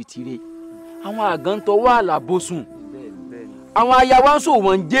bìtìbìtì rè àwọn àgàntọ wà lábòsùn àwọn aya wa ń sọ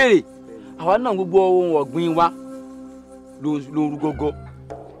wọn ń jèrè àwa náà gbogbo ohun ọ̀gbìn wa ló ń rú gógó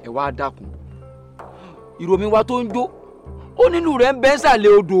ẹ wá dákun ìròmí wa tó ń jó onílù rẹ̀ ń bẹ́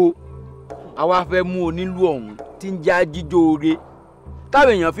sàlẹ̀ odò àwa fẹ́ mú onílù ọ̀hún tí ń já jíjó oore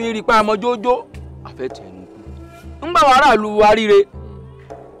táwọn èèyàn fi ń rí pa àmọ́jójó àfẹ́tẹ̀ẹ́nu kù ńgbà wàrà lu aríire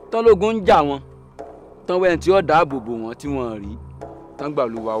tọ́lógún ń jà wọn tán wẹ́n tí ó dáàbò bò wọ́n tí wọ́n rí tán gbà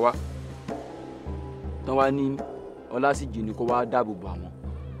ló wá tán wá ní Ọlásìjì ni kó wá dáàbò bò àwọn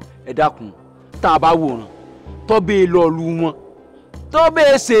ẹ dákun tá a bá wòran tọ́ bẹ́ẹ̀ lọ lu wọn tọ́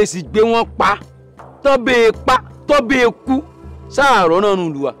bẹ́ẹ̀ ṣèèṣì gbé wọn pa tọ́ bẹ́ẹ̀ kú sáàrọ̀ náà nù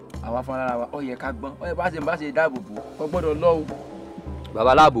lù wá. àwa fúnra wa ó yẹ ká gbọ́n ó yẹ bá ṣe dáàbò bò kò gbọ́dọ̀ lọ o.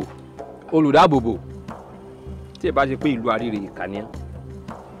 babaláàbò olùdáàbòbò tí ẹ bá ṣe pé ìlú àríre ìkànnì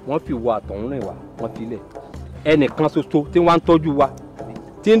wọ́n fi wọ àtọ̀hún rìn wá wọ́n fi lẹ̀ ẹnìkan ṣoṣo tí wọ́n ń tọ́jú wa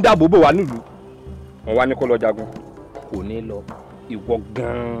tí ń dáàbò bò wá nílùú wọ́n wá ní kó lọ jagun kò ní lọ ìwọ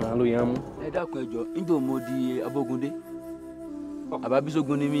gan-an ló yẹn mú. ẹ dákun ẹ jọ̀ọ́ níjọ́ mo di abógundé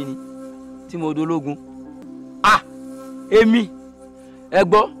àbábísógun ni mí ni tí mo dológun èmi ẹ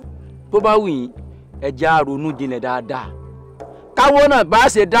gbọ́ tó bá wù yín ẹ jẹ́ á ronú jinlẹ̀ dáadáa káwọ́ náà bá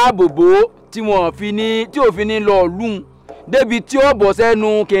ṣe dáàbò bò ó tí òfin ní lọ lùn débi tí ó bọ̀ sẹ́nu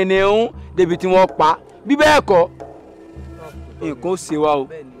kìnìún débi tí wọ́n pa bí bẹ́ẹ̀ kọ́ nǹkan ó ṣe wa o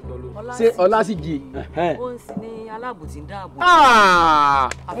ṣé Ọlásìjì. ó ń sin ní aláàbò tí ń dáàbò.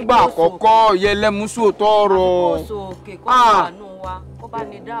 fúngbà àkọ́kọ́ yẹlẹ́músù tọrọ. àfikún sókè kó ṣàánú wa kó bá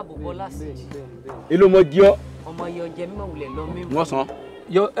ní dáàbò bò Ọlásìjì. èló mọ di ọ. ọmọ yọ jẹ mímọ wulẹ̀ lọ mímọ. wọ́n san.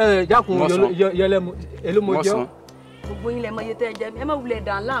 jákun yẹlẹmu èló mọ di ọ. gbogbo yín lẹ mọ iye tẹ ẹ jẹ ẹ má wulẹ̀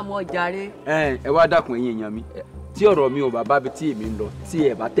dàn láàmú ọjà rẹ. ẹ wá dákun ẹ̀yin èèyàn mi tí ọ̀rọ̀ mi ò bá bá bi tí èmi ń lọ tí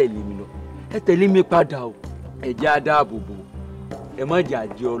ẹ bá tẹ̀lé mi lọ ẹ tẹ̀lé mi padà o ẹ jẹ́ á dáàbò bò ẹ má jẹ́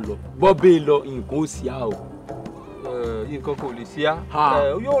àjẹ́ ọ lọ bọ́ bẹ́ẹ̀ lọ nǹkan ó sì á o. nǹkan kò lè ṣe á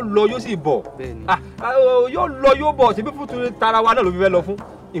yóò lọ yóò sì bọ̀ yóò lọ yóò bọ̀ síbí fún tara wa náà ló fi fẹ́ lọ fún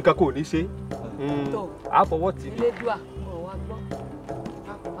nǹkan kò ní ṣe á fọwọ́ tì í. Elédùà kò wá gbọ́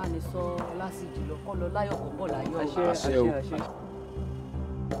káàkó bá ní sọ Ọlásìjì lọ kọ́ lọ láyọ̀ kó bọ̀ láyọ̀. àṣẹ o.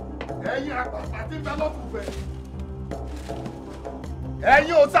 ẹ̀yin àpàtà tí ń bẹ lọ́fùfẹ́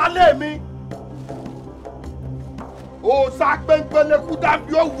ẹ̀yin òsálẹ̀ mi òsà pẹ́ńpẹ́lẹ́kú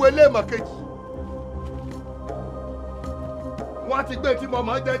dábí òwú eléèmọ̀ kejì wọ́n ti gbé tí mo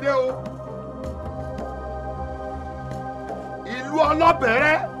mọ̀ dédé o ìlú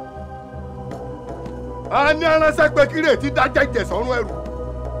ọlọ́bẹ̀rẹ̀ a ní aránṣẹ́ pé kírè tí dájẹ́ jẹ̀ sọ́run ẹrù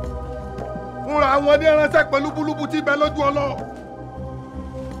fúnra wọn ní aránṣẹ́ pé lúbúlúbú tí bẹ lójú ọlọ́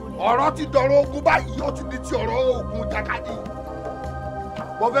ọ̀rọ̀ ti dọ̀rọ̀ ogun báyìí ó ti di ti ọ̀rọ̀ ogun jàkadì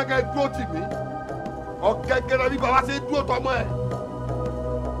mo fẹ́ kẹ́ dúró tì mí ọ̀gẹ́gẹ́rẹ́ bí bàbá ṣe dúró tọmọ ẹ̀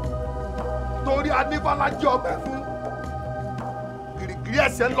torí anífàlájì ọbẹ̀ fún gìrìgìrì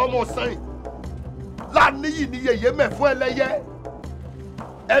ẹ̀sẹ̀ ńlọmọ sẹ́yìn láníyì ní yèyé mẹ̀fún ẹlẹ́yẹ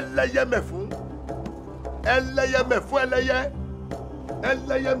ẹlẹ́yẹ mẹ̀fún ẹlẹ́yẹ mẹ̀fún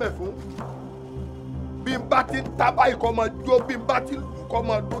ẹlẹ́yẹ mẹ̀fún bí n bá ti ń ta báyìí kọ́ máa jó bí n bá ti lù kọ́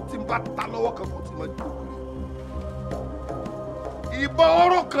máa dún tí n bá ta lọ́wọ́ kan kó ti máa jó. ìbọn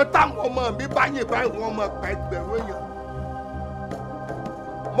ọ̀rọ̀ kan táwọn ọmọ mi bá yìn báyìí wọ́n máa pa ẹgbẹ̀rún èèyàn.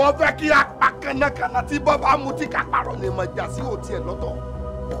 mo fẹ́ kí apá kánákáná tí bọ́bá mu tí kápárọ̀ ní ma jà sí òtí ẹ̀ lọ́tọ̀.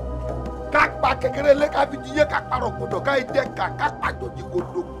 kápá kékeré lé ká fi jíyé kápárọ̀ gbọdọ̀ ká ìdẹ́ ká kápá jòjì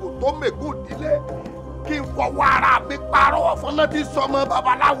gbòdògbò tó mẹ́kún ìdílé kí n fọwọ́ ara mi parọ́ fọlọ́ ti sọmọ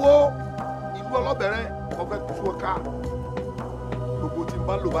babaláwo ìlú ọlọ́bẹ̀rẹ̀ mo fẹ́ tú ọ ká gbogbo tí n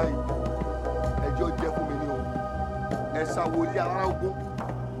bá lò báyìí jẹ́ ó jẹ́ fún mi ní o ẹ ṣàwọ ilé ara ogún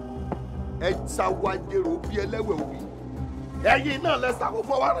ẹ ṣàwọ ajérò bí ẹlẹ́wẹ̀ òbí ẹ̀yin náà lẹ ṣàwọ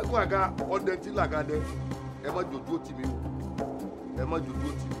fọwọ́ arẹ́gùn àga ọdẹ tí làgàdẹ ẹ má jòjú òtí mi o ẹ má jòjú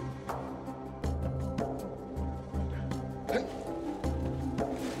òtí mi.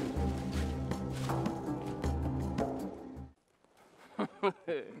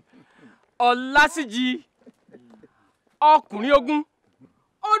 Ọlásìjì ọkùnrin ogun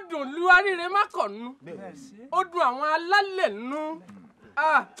ó dùn lu aríire má kọ̀ nú ó dùn àwọn alálẹ̀ nú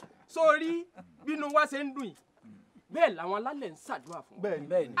sórí bínú wa ṣe ń dùn yìí bẹ́ẹ̀ làwọn alálẹ̀ ń ṣàdúrà fún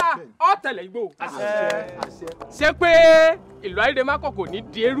ọ tẹ̀lé igbó ṣé pé ìlú aríire má kọ̀ kò ní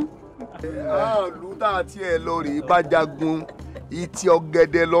di eérú. lùdà tí ẹ lọ rèé bá jagun ìtì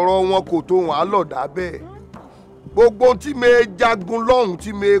ọ̀gẹ̀dẹ̀ lọ́rọ̀ wọn kò tó wọn á lọ̀dà bẹ́ẹ̀ gbogbo tí mi jagun lọ́hùn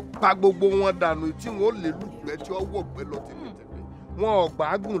tí mi pa gbogbo wọn dànù tí wọn ò lè lùgbẹ́ tí wọ́n wọ̀ gbẹ́ lọ tẹ́lẹ̀tẹ́lẹ̀ wọn ò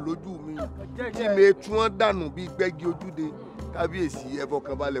gbàgùn lójú mi tí mi tú wọn dànù bíi gbẹ́gi ojúde kábíyèsí ẹ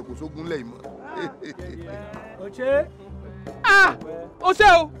fọkàn balẹ̀ kò sógun lẹ́yìn mọ́. ó ṣe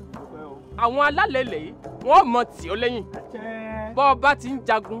o àwọn alálẹ̀ lẹ́yìn wọ́n mọ̀ tí ó lẹ́yìn bọ́ ọ bá ti ń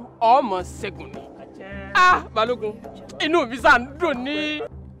jagun ọmọ ṣẹ́gun ni balógun inú mi sá ń dùn ní.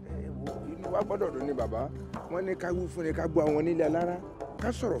 inú wa gbọ́dọ̀ dùn ní bàbá wọ́n ní ká wí fún ni ká gbọ́ àwọn nílé alára ká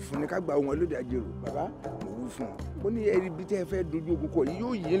sọ̀rọ̀ fún ni ká gba àwọn lóde àjèrò bàbá mo wí fún ọ mo ní ẹrí bí tẹ́ ẹ fẹ́ dojú ogun kọ yìí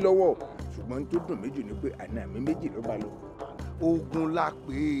yóò yí lọ́wọ́ ṣùgbọ́n tó dùn méjì ni pé àná mi méjì ló bá lọ. ogun la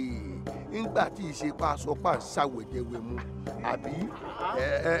pè é ńgbà tí ìṣepá sọpá ń ṣàwẹ̀jẹ̀wẹ̀ mu àbí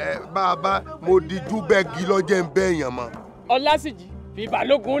bàbá mo dijú bẹ́ẹ̀gì lọ́jẹ́ ń bẹ́ èèyàn mọ́. Ọlásìjì fi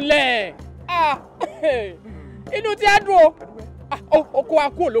balógun lẹ̀ inú tí a dùn o oko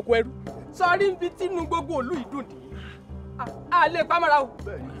akú olóko ẹrú sọrí ń bi tínú gbogbo òlú ìdùn dì á lè pamọ́ra o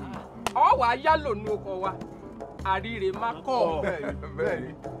ọ wà á yálò nu ọkọ wa àríre má kọ́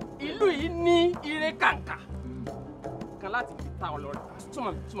ìlú yìí ní ire kàǹkà kan láti fi ta ọlọ́rẹ̀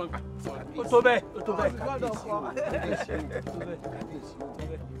túmọ̀ ó tó bẹ́ẹ̀ ó tó bẹ́ẹ̀.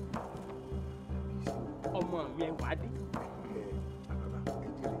 ọmọ mi ẹ wá dé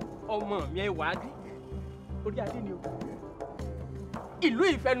ọmọ mi ẹ wá dé orí adé ni o ìlú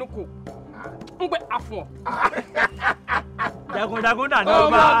ìfẹnukò ń pẹ àfọ̀n. jagunjagun dà ní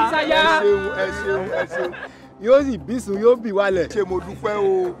ọba ẹ ṣeun yóò sì bísùn yóò bì wálẹ̀. ṣé mo dúpẹ́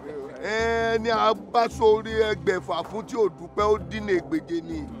o ní abásórí ẹgbẹ̀fà fún tí ò dúpẹ́ ó dínà ègbèje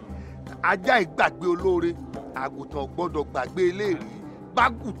ni ajá ìgbàgbé olóore àgùntàn gbọ́dọ̀ gbàgbé eléèrí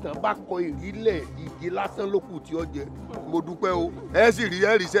bágùntàn bá kọ ìrílẹ̀ igi lásán ló kù tí ó jẹ mo dúpẹ́ o ẹ sì rí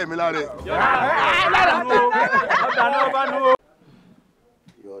ẹ̀rí sẹ́mi lára ẹ̀.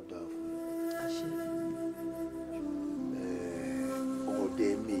 yọ̀ọ̀dà fún ọdẹ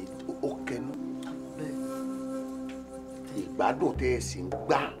mi ó kẹnu ìgbádùn tẹ́ ẹ sì ń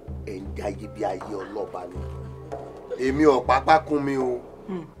gbá ẹ̀ ń jayé bí ayé ọlọ́ba ni èmi ọ̀pápá kún mi o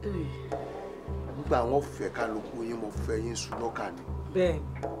nígbà wọn fẹ́ kálukú yín mo fẹ́ yín sunọ́kà ni.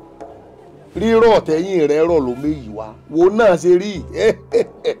 rírọ̀ tẹ́yìn rẹ̀ rọ̀ ló méjì wá wo náà ṣe rí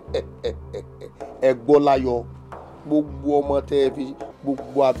ẹ gbọ́ láyọ̀ gbogbo ọmọ tẹ́ ẹ fi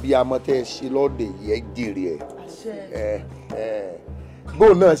gbogbo abiyamọ tẹ́ ẹ ṣe lọ́dẹ̀ yẹ jèrè ẹ̀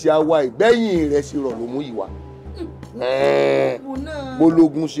gbóò náà ṣe àwa ìgbẹ́yìn rẹ̀ ṣe rọ̀ ló mú ìwà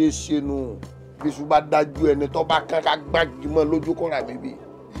bólógun ṣe ṣe nù bíṣu bá dájú ẹni tó bá kán ká gbájúmọ́ lójú kọ́ra bíbí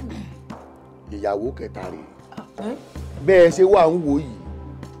ìyàwó kẹta rèé bẹ́ẹ̀ ṣe wà ń wò yìí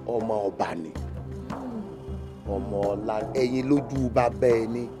ọmọ ọba ni ọmọ ọlá ẹyin lójú bá bẹ́ẹ̀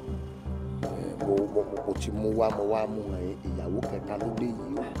ni mo ti mú wá mú ìyàwó kẹta ló dé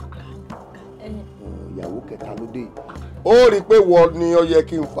yìí o ìyàwó kẹta ló dé yìí ó rí i pé wọ́n ní ó yẹ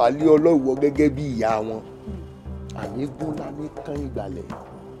kí n fà lé ọlọ́wọ́ gẹ́gẹ́ bí ìyá wọn àní gúnlá ní kán ìgbàlẹ̀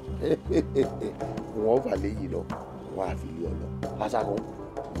wọ́n fà lé yìí lọ wọ́n á fi lé ọ lọ lásàkó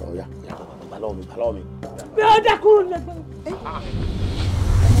ọ̀ya balọ̀ mi. bí ó dákun lẹ́gbẹ̀ẹ́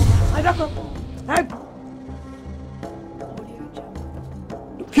adákan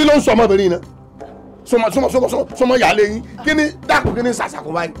kí ló ń sọ ọmọbìnrin náà sọmọ yàlẹ yín kí ni dákun kí ni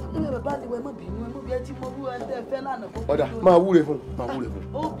sàṣàkùn báyìí. bàbá àlewẹ má bínú ẹ mọ bí ẹ ti mọ bí ẹ tẹ fẹ lánàá kó. ọ̀dà máa wúre fún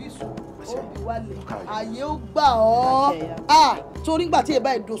ó bí sùn ó bí wálé àyè ó gbà ọ́ torí gbà tí ẹ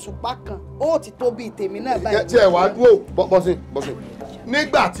bá ìdòṣùpá kan ó ti tó bíi tèmi náà báyìí. tí ẹ wàá dúró bọ́sìn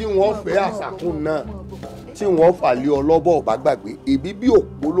nígbà tí wọ́n fẹ́ àṣàkùn náà tí wọ́n fà lé ọlọ́bọ̀ ọ̀bá gbàgbé èbí bí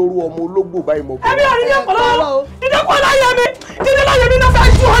òpó lóru ọmọ ológbò báyìí mọ̀. ẹbí ò ní ní ọpọlọ dídẹ́kọ̀ láyé mi dídẹ́ láyé mi náà fẹ́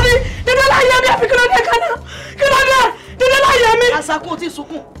ju ọ ní dídẹ́ láyé mi àfi kílódé kaná kílódé dídẹ́ láyé mi. àṣàkùn ti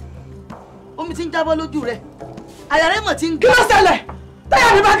sunkún omi ti ń jábọ́ lójú rẹ̀ àyà rẹ̀ mọ̀ ti ń. kí ló ṣẹlẹ̀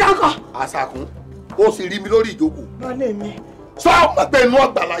táyà mi bá ga kọ. àṣàkùn ó sì rí mi lórí ìjókòó. lọ́lẹ̀ mi. sọ ma pé inú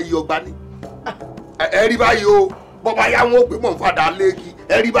ọgbà la yí ọgbà ni ẹ rí báyìí o bọ́bá yá wọn ó pè mọ̀ ń fàdà léegi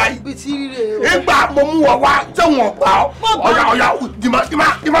ẹ rí báyìí. ibi tí rírè o. ìgbà mo mú ọ wá tí wọn gbà ọ ọ̀yà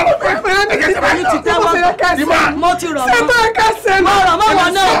dìmá lọ fẹ́ ẹ̀jẹ̀ sẹ́fà mi ti tẹ́wọ́ dìmá. mo ti rọ̀ mọ́ sẹ́tọ̀ ẹ̀ka sẹ́nu. mo rọ̀ mọ́ wọn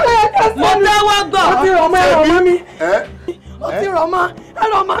náà mo tẹ́wọ́ gbọ́. mo ti rọ̀ mọ́ ẹ̀rọ mọ́ mi. mo ti rọ̀ mọ́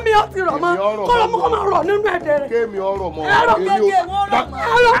ẹ̀rọ mọ́ mi ó ti rọ̀ mọ́ kọ́lọ́ mọ́ kọ́ máa rọ̀ nínú ẹ̀dẹ̀ rẹ̀. kémi ọ̀rọ̀ mọ́ ẹ̀rọ kéèké wọ́n rọ̀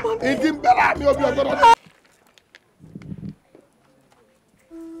mọ́. ìdí ń bẹ̀rẹ̀ àmì ọbí ọjọ́ náà.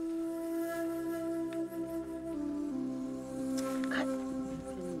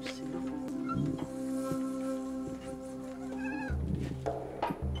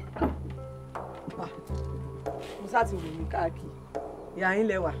 sá ti wù mí káàkiri ìyá yín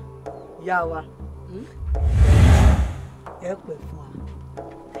lẹ́wà ìyá wa ẹ pẹ́ fún wa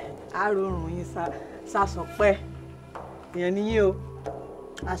àròrùn yín sásọ pẹ́ èèyàn níyìn o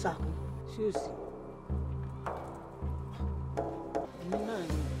aṣàkún sí òsì èmi náà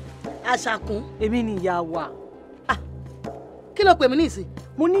ni aṣàkún èmi ni ìyá wa. kí ló pè mí nísìn.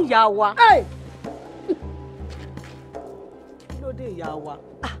 mo ní ìyá wa. kí ló dé ìyá wa.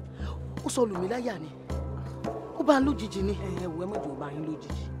 ó sọ lù mí láyà ni ó bá ń lójijì ni. ẹ wo ẹ mọ̀jọ̀ bá yín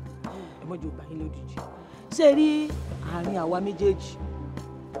lójijì ẹ mọ̀jọ̀ bá yín lójijì ṣé rí àárín àwa méjèèjì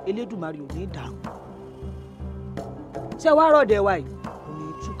Elédùmarè ò ní dàrú ṣé wàá rọ̀dẹ̀ wa yìí kò ní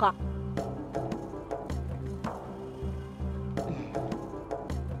í túká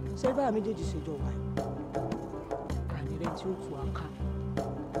ṣé bá méjèèjì ṣèjọ wa yìí àní rẹ tí ó tù á ká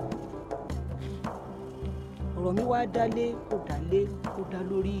ọ̀rọ̀ mi wá dálé kó dá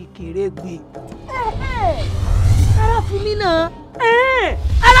lórí Ìkèrègbè. ara fún mi náà.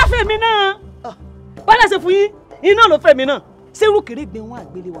 ara fẹ́ mi náà. bọ́lá ṣe fún yín iná ló fẹ́ mi náà ṣé irú Ìkèrègbè wọn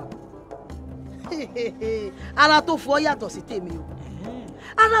àgbélé wa. ara tó fọ́ yàtọ̀ sí tèmi o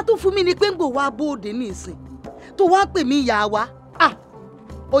ara tó fún mi ni pé ń gbò wá bóde ní ìsìn tó wá pè mí ìyá wa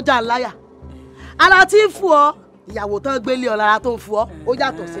ó já láyà ara tí ń fún ọ ìyàwó tán gbélé ọ lára tó ń fún ọ ó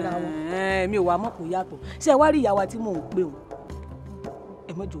yàtọ̀ síra wọn. mi ò wá mọ̀ kó yàtọ̀ ṣé ẹ wá rí ìyá wa tí mò ń pè o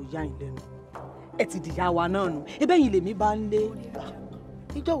ẹ mọ̀jọ yá yín lẹ́nu ẹ ti dìyà wa náà nù ebe yìí lèmi bá ń lé.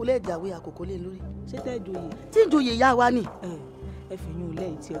 ìjọ wo lè jàwé àkókò lé lórí. ṣé tẹ́ ẹ joyè. tí ń joyè ìyá wa ni. ẹ fi yún un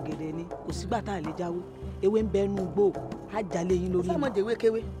lẹ́yìn tí ọ̀gẹ̀dẹ̀ ni kò sígbà tá a lè jáwé ewé ń bẹ nú gbó á jalè yín lórí. sọmọdé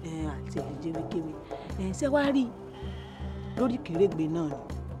wékéwé. àti èlé jẹ wékéwé ṣé wàá rí lórí Ìkèrègbè náà ni.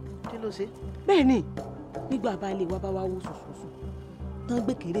 kí ló ṣe. bẹ́ẹ̀ ni nígbà bá lè wá bá wá wó sùsùsù tán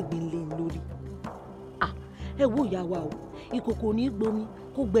gbé Ìkèrègbè ń lé ń lórí. ẹ wo ìyá wa o ìkòkò ní gbomi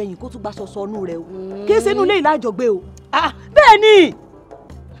kó gbẹ̀yìn kó tún gba sọsọnù rẹ o kí ṣe inú ilé ìlàjọgbé o. bẹ́ẹ̀ ni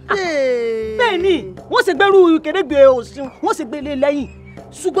bẹ́ẹ̀ ni wọ́n ṣe gbẹ́rù Ìkèrègbè òsùn wọ́n ṣe gbélé lẹ́yìn.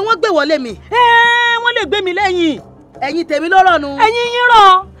 ṣùgbọ́n wọ́n gbé wọlé mi. wọ́n lè gbé mi lẹ́yìn. ẹ̀yin tèmi lọ́rọ̀ nu. ẹ̀yin yín rọ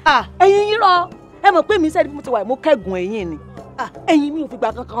ẹ̀yin yín rọ ẹ mọ̀ pé mi sẹ́ni bí mo ti wà mo kẹ́gùn ẹ̀yìn ni ẹ̀yin mi ò fi gba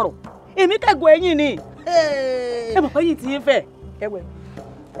kankan rọ̀ èmi kẹ́gùn ẹ̀yìn ni ẹ mọ̀ pé yìí ti ń fẹ́ ẹ wẹ̀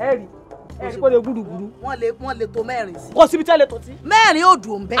ẹ rí ẹ kó lè gúdùgúdù. wọ́n lè tó mẹ́rin sí. kò síbi tí a lè tó sí. mẹ́rin ò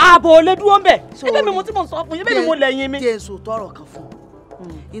dùn bẹ́ẹ̀. ààbò ò lè dúró bẹ́ẹ̀. ebe mi mo ti mọ̀ sọ fún yín ebe mi mo lẹ́yìn mi. jésù tọrọ kan fún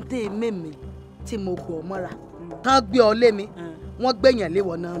un ntẹ mẹ́mi tí mo gbọ́ mọ́ra tán gbé ọ lé mi wọ́n gbẹ̀yàn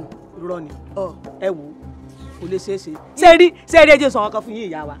léwọ̀ náà nù. irọ́ ni ẹ wò ó kò lè ṣeé ṣe. sẹ́ẹ̀rí ẹjẹ́ sọ̀rọ̀ kan fún yín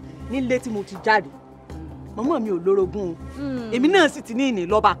ìyá wa nílé tí mo ti jáde màmá mi ò lórogún o èmi náà sì ti ní ìní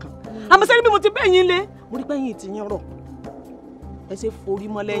lọ́ba kan àmọ́ sẹ́ni bí mo ti bẹ́yìn lé mo rí pẹ́yìn ti yín rọ̀ ẹ ṣe forí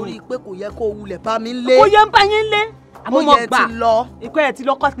mọ́ lẹ́yìn. torí pé kò yẹ kó wulẹ̀ bá mi lé. kò yẹ ń bá yín lé. àmọ́ mo gbà ìkọ́ ẹ̀ ti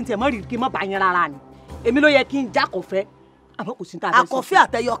lọ kọ́sìkì tiẹ̀ mọ́ rí kí n má bá yín rárá ni èmi ló yẹ kí n jákọ̀fẹ́ àmọ́ kò sí ní ta fẹ́ sọ. àkọ́fẹ́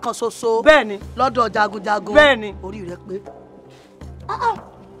àtẹyọ kan ṣoṣo. bẹ́ẹ̀ni lọ́dọ̀ jagunjagun. bẹ́ẹ̀ni orí rẹ pé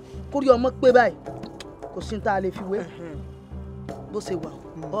kórí ọmọ pé báyìí kò sí ní ta lè fi wé bó ṣe wà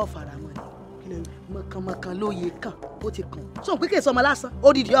ọ́ fara mọ́ ni mọ̀kànmọ̀kàn lóye kàn ó ti kàn sóhun pé kèsì ọmọ lásán ó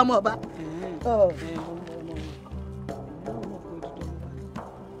dìde ọmọ ọba.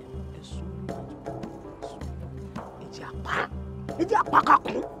 ẹjẹ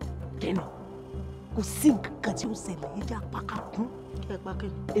apákakùn kẹ́ni kò sí nǹkan tí ó ṣẹlẹ̀ ẹjẹ apákakùn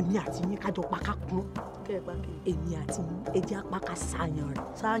èmi àti yín kájọ pákakùn èmi àti yín ẹjẹ apáka sáyàn rẹ.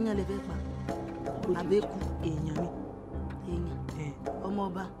 sáyàn lè fẹ́ pa àbẹ́kù èèyàn ni èèyàn ọmọ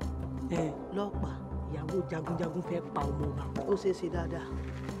ọba lọ́pàá ìyàwó jagunjagun fẹ́ pa ọmọ ọba. ó ṣeé ṣe dáadáa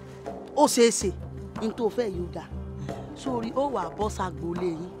ó ṣeé ṣe ní tó fẹ́ yóò dáa sórí ó wà bọ́ sagbolé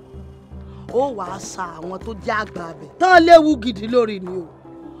yín ó wà á sa àwọn tó jẹ́ àgbà abẹ tán léwu gidi lórí ni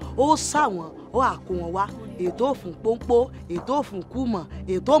o ó sà wọ́n ó àkó wọn wá ètò òfun pọ́npọ́ ètò òfun kùmọ̀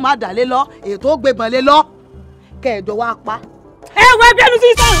ètò má dàlé lọ ètò gbẹ̀gbọ̀n lé lọ kẹ̀ẹ́dọ̀ wá pa. ẹ wọ ẹgbẹ́ ẹnu sí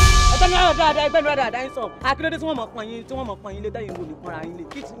sàn ẹgbẹ́ ní dáadáa ẹgbẹ́ ní dáadáa ń sọ akérèdé tí wọ́n mọ̀ pọ̀ yín lé dáyìn wò ní pọ́nra yín lé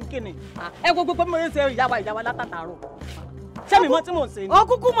kí ni ẹ gbogbo pé mo ń ṣe ìyá wa látàtàrọ̀ sẹ́mi mọ́ tí mò ń ṣe ni. ó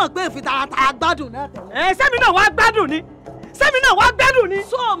kúkú mọ̀ pé ìfitaratara gbádùn náà tẹ́lẹ̀. sẹ́mi náà wá gbádùn ni sẹ́mi náà wá gbádùn ni.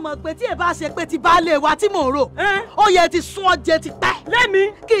 sọ mọ̀ pé tí ẹ bá ṣe pé ti baálé wa tí mò ń rò ó yẹ ti sún ọjẹ ti pẹ́. lẹ́mi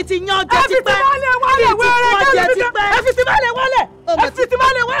kí n ti yan ọjẹ ti pẹ́. ẹ fi ti baálé wálẹ̀ ẹ fi ti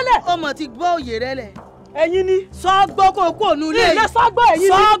baálé wálẹ̀. ọmọ ti gbọ́ òye rẹ lẹ̀. ẹ̀yin ni. sọ́gbọ́ kò kú ònú ilé yìí. ilé sọ́gbọ́ ẹ̀yin ni.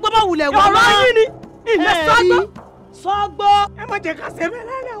 sọ́gbọ́ bá wulẹ̀ wọ́n ọ̀rọ̀ ẹ̀yin ni. ilé sọ́gbọ́. sọ́gbọ́. ẹ má jẹ́ ká ṣe bẹ́ẹ̀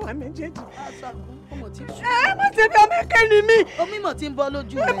láàrin àwọn méjèèjì. ẹ má ṣe bí ọmọ ẹ̀kẹ́ ni mí. omi mọ̀ tí ń bọ́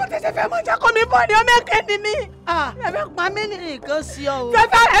lójú rẹ̀. ẹ mo ti ṣe fẹ́ mọ jẹ́ kó mi bọ́ ni ọmọ ẹ̀kẹ́ ni mí. ẹ fẹ́ pa mí ni. nǹkan sí ọ o. ẹ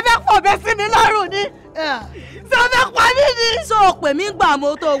fẹ́ fọ bẹ́ẹ̀ sí mi lọ́rùn ni. ṣé o fẹ́ pa mí ni. ṣé o pè mí gbà mo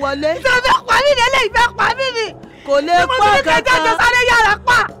tó wọlé. ṣé o fẹ́ pa mí ni eléyìí fẹ́ pa mí ni. kò lè pọ́ kankan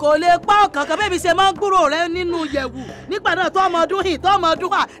pa. kò lè pọ́ kankan bẹ́ẹ̀ bí ṣe máa ń gbúrò rẹ nínú yẹ̀wù nígbà náà tó ọmọ ọdún yìí tó ọmọ ọdún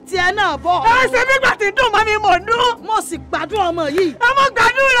wà tí ẹ náà bọ̀. ẹ ṣe nígbà tí dùn mọ́ mi mò ń dún. mo sì gbádùn ọmọ yìí. ẹ mọ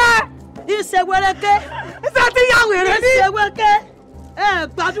gbádùn rẹ. iṣẹ́ wẹ́rẹ́kẹ́. iṣẹ́ ti yá wèrè ní. iṣẹ́ wẹ́rẹ́kẹ́. ẹ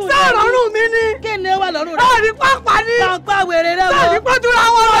gbádùn rẹ. sọ̀rọ̀ ọ̀run mi ni. kí ni wà lọ́rùn rẹ. ọ̀rì pápá ni. pápá wèrè rẹ wọ. sọ̀rì pọ́jú ra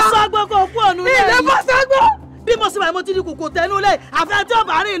wọn lọ. sọ́gbọ́ kò kú ònú lẹ́yìn. ilé bọ́ sọ́gbọ́. bí mo sì wà mo ti di kòkò tẹnu lẹ àfẹ tí ò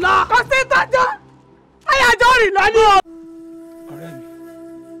bá rìn lọ. kò sí tọ́jọ́ ayájọ́ rìn lọ ní. ọ̀rẹ́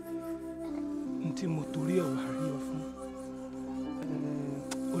mi n tí mo torí ẹ̀ wá rí ọ fún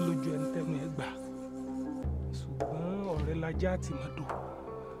olójú ẹni tẹ́nu ẹ̀ gbà ṣùgbọ́n ọ̀rẹ́ lajá àti mọ́dọ̀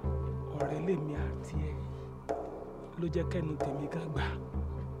ọ̀rẹ́ lèmi àti ẹ̀ ló jẹ́ kẹ́nu tèmi gan gbà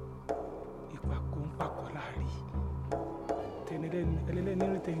ìpàkó ń pàkọ́ láàrin ẹlẹ́ni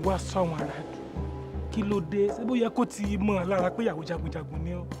rí tẹ̀yìn wá sọ àwọn ará dùn kí ló dé ṣé bó yẹ kó ti mọ̀ ọ́ lára pé ìyàwó jagunjagun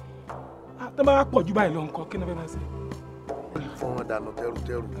ni ọ́ tó bá pọ̀ jù báyìí lọ nǹkan kí ni wọ́n fẹ́ máa ṣe. fún wọn dànù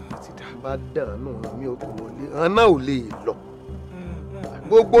tẹrùtẹrù bá dànù mi ò tó wọlé àná ò lè lọ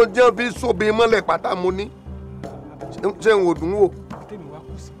gbogbo jẹ́ bí sóbi mọ́lẹ̀ pátá mo ní ṣé n ò dùn wò. tèmi wá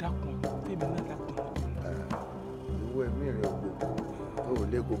kù sí dákun tèmi náà dákun. ìwọ ẹ̀mí rẹ̀ ò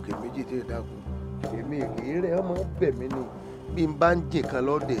lè gòkè méjì tí ì dákun èmi èké rẹ̀ ọmọ bẹ̀ mí ni bí n bá ń jìn kan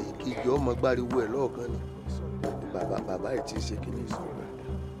lọ́dẹ̀ ìkejì ọmọ gbáriwo ẹ̀ lọ́ọ̀kan ni bàbá ẹ̀ ti ṣe kìíní ìṣòro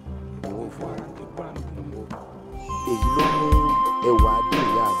ni wọ́n fún ara èyí ló mú ẹwà adé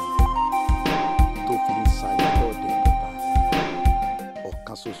ìyá mi tó fi ń ṣayé lọ́ọ̀dẹ̀ bàbá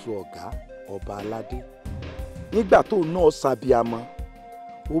ọ̀kan ṣoṣo ọ̀gá ọba aládé nígbà tó náà ṣàbíamọ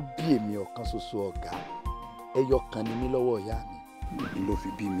ó bí èmi ọ̀kan ṣoṣo ọ̀gá ẹyọ kan ni mí lọ́wọ́ ìyá mi ló fi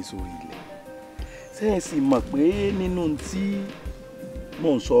bí mi sórí ilẹ̀ sẹ́yìn sì mọ̀ pé nínú tí mò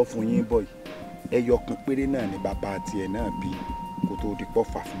ń sọ fún yín bọ̀ yìí ẹyọ kan péré náà ni bàbá tiẹ̀ náà bí kó tó di pọ́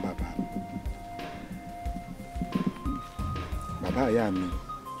fà fún bàbá mi. bàbá ìyá mi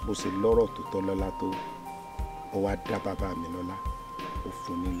bó ṣe lọ́rọ̀ tó tọ́ lọ́lá tó ó wá dá bàbá mi lọ́lá ó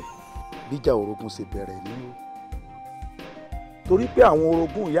fún nílẹ̀. bíjà orogún ṣe bẹ̀rẹ̀ nínú torí pé àwọn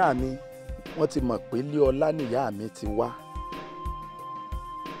orogún ìyá mi wọ́n ti mọ̀ pé ilé ọlá nìyá mi ti wá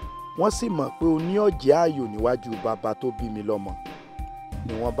wọ́n sì mọ̀ pé oní ọ̀jẹ̀ ayò níwájú bàbá tó bí mi lọ́mọ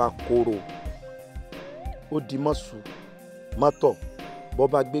ni wọ́n bá kóró ó di mọ́sù mọ́tọ̀ bọ́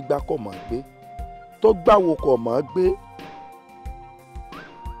bá gbégbá kọ̀ mọ́ gbé tó gbáwo kọ̀ mọ́ gbé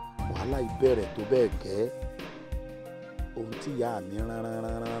wàhálà ìbẹ̀rẹ̀ tó bẹ́ẹ̀ gẹ́ ohun tí ìyá mi rán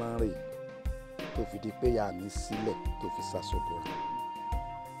rè tó fi di pé ìyá mi sílẹ̀ tó fi ṣàṣọ̀bọ̀rọ̀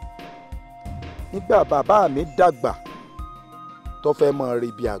nígbà bàbá mi dàgbà tó fẹ́ mọ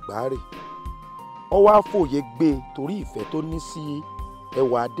rebi àgbáre ó wá fòye gbé torí ìfẹ́ tó ní sí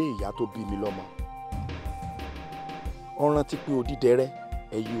ẹwà adé ìyá tó bí mi lọ́mọ ó rántí pé odídẹrẹ́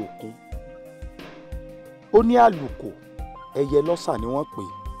ẹyẹ òkun ó ní àlùkò ẹyẹ lọ́sà ni wọ́n pè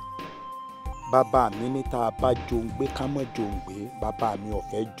bàbá mi ní tá a bá johun gbé ká mọ́ johun gbé bàbá mi ò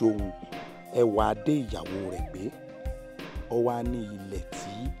fẹ́ johun ẹwà adé ìyàwó rẹ̀ gbé ó wá ní ilẹ̀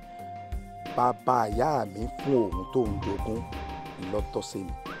tí bàbá ìyá mi fún òun tó ń jogún ìlọ́tọ̀ sí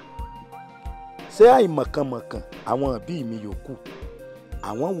mi ṣé àìmọ̀kànmọ̀kàn àwọn òbí mi yòókù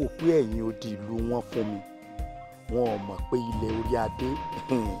àwọn wò pé ẹ̀yìn odi ìlú wọn fún mi wọn ò mọ̀ pé ilẹ̀ orí adé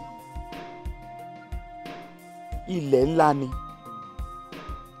ilẹ̀ ńlá ni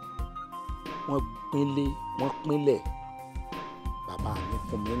wọ́n pínlẹ̀ bàbá mi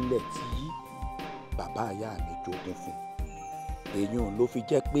fún mi ńlẹ̀ tí bàbá ìyá mi jogún fún èèyàn ló fi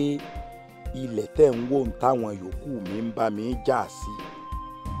jẹ́ pé ilẹ̀ tẹ̀ ń wò ń táwọn yòókù mi ń bá mi jà sí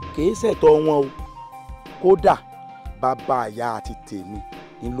kìí ṣẹ̀tọ́ wọn o kódà bàbá ìyá àti tèmi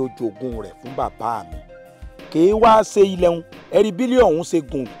ní ló jogún rẹ̀ fún bàbá mi kìí wá ṣe ilẹ̀ ń ẹ̀rí bílíọ̀ ọ̀hún ṣe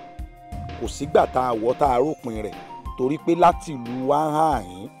gùn kò sígbà tá a wọ́ tá a rópin rẹ̀ torí pé láti ìlú wa hàn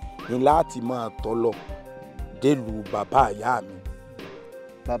yín ni láti máa tọ́ lọ délùú bàbá ìyá mi.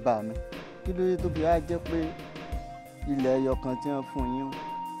 bàbá mi kí ló dé tó fi wá jẹ́ pé ilẹ̀ ẹyọ kan tí wọ́n fún yín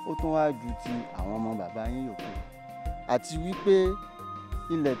ó tún wá ju ti àwọn ọmọ bàbá yín yòókù àti wípé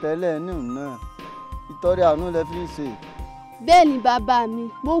ilẹ̀ tẹ́lẹ̀ náà ìtọrẹ àánú lẹ fi ń ṣe. bẹ́ẹ̀ ni bàbá mi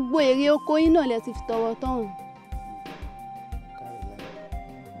gbogbo èrè oko yín náà lẹ ti fi tọwọ́ tọ̀hún.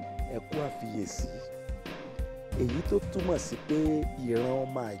 ẹ kú àfiyèsí èyí tó túmọ̀ sí pé ìran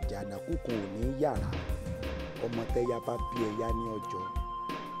ọmọ àjànàkú kan ò ní yàrá ọmọ tẹ́yà bá bí ẹyá ní ọjọ́.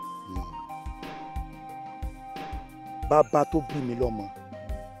 bàbá tó bí mi lọ́mọ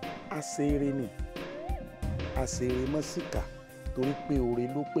àṣeré ni àṣeré mọ́ síkà torí pé oore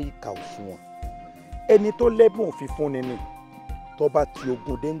ló pé ìkà òṣùwọ̀n ẹni tó lẹ́bùn òfin fúnni ni tó bá ti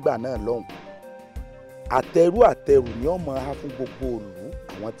ogun déńgbà náà lọ́hùn àtẹrù ni ọmọ ha fún gbogbo òlú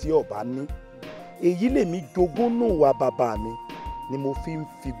àwọn tí ọba ní èyí lèmi jogún nù wá bàbá mi ni mo fi ń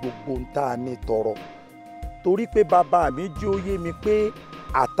fi gbogbo ń tá a ní tọrọ torí pé bàbá mi jí ó yé mi pé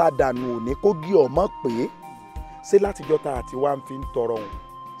àtàdànù òní kó gé ọmọ pé ṣé látijọ́ tá a ti wá ń fi ń tọrọ òun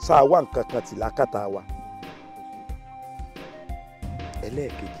ṣáà wá nǹkan kan tì lákàtà wa.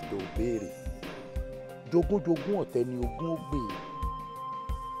 ẹlẹ́ẹ̀kejì tó béèrè jogúnjogún ọ̀tẹ̀ ni ogún ó gbé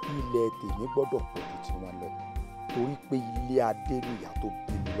ilẹ̀ tèmi gbọ́dọ̀ pọ̀ ju tiwọn lọ torí pé ilé adé nìyá tó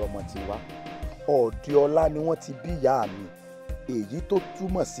bí mi lọ́mọ ti wá ọ̀dẹ ọlá ni wọ́n ti bí ìyá mi èyí tó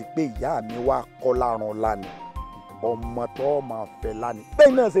túmọ̀ sí pé ìyá mi wá kọ́ lárùn ọlá ni ọmọ tó máa fẹ́ lánìí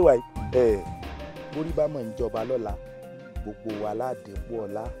bẹ́ẹ̀ náà ṣe wà yìí borí bá mọ̀ ń jọba lọ́la gbogbo wa ládẹ́pọ̀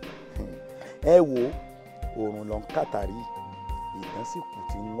ọlá ẹ wo oòrùn lọ ń kàtàrí ìtàn sì kù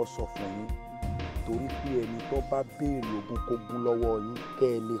tí wọ́n sọ fún yín torí pé ẹni tó bá béèrè ogún kógún lọ́wọ́ yín kẹ́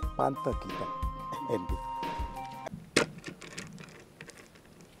ẹ lè pàǹtàn kìtà ẹ̀ǹdẹ̀.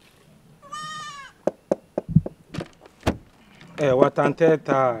 ẹ wá tàǹtẹ́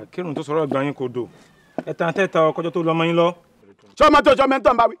ta kírun tó sọ̀rọ̀ gbàyìn kò dò ẹ tàǹtẹ́ ta ọkọjọ́ tó lọ́mọ yín lọ. sọ́mọ tó sọ́mọ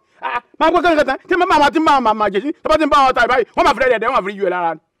tó ń bá wí máa gbọ́ kẹ́kẹ́ tán tí máa ti máa jẹ sí tó bá ti ń bá wọn ta ìbáyìí wọ́n máa fi rẹ̀ dẹ̀ wọ́n máa fi yú ẹ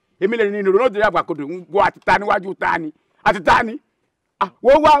lára ni èmi lè ní ìrònú òdìrí àgbàkodò ń gbọ́ àti ta níwájú ta ni àti ta ni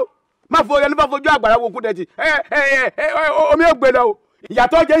wo wá o má fo ẹni bá fojú àgbàrá wo kú dẹ̀tì omi ò gbé lọ o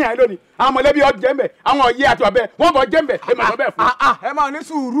ìyàtọ̀ jẹ́ yàn lónìí àwọn mọ̀lẹ́bí ọ̀jẹ̀ ń bẹ̀ àwọn ọ̀yẹ́ àti ọ̀bẹ wọ́n bọ̀ jẹ́ ń bẹ̀ ẹ máa sọ bẹ́ẹ̀ fún. ẹ máa ní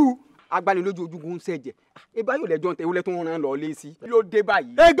sùúrù agbanilójú ojúgun ń ṣẹ̀jẹ̀ ẹ báyọ̀ lẹ́jọ́ ń tẹ ewúlẹ́ tó ń rán lọ lé sí i ló dé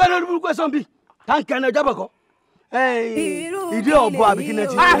báyìí. ẹ gbẹ́ lórí burúkú ẹ̀sán bíi táǹkì ẹ̀nà ìjábọ̀ kọ́ ìdí ọ̀bọ àbí kí ni ẹ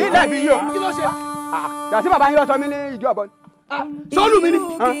ti. ilé ìbí yìí o kí ló ṣe. yàtí bàbá yín lọ sọ mí ní ìdí ọ̀bọ. sọ́ọ̀lù mi ni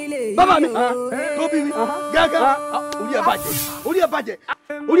bàbá mi tó bí mi gẹ́gẹ́ orí ẹ̀ bàjẹ́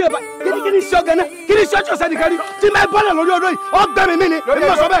kí ni sọ gẹ́nẹ́ kí ni sọ́ọ̀tì ọ̀sẹ̀ nìkan rí tí mẹ́ bọ́lẹ̀ lórí odò yìí ọgbẹ́mi mi ni èmi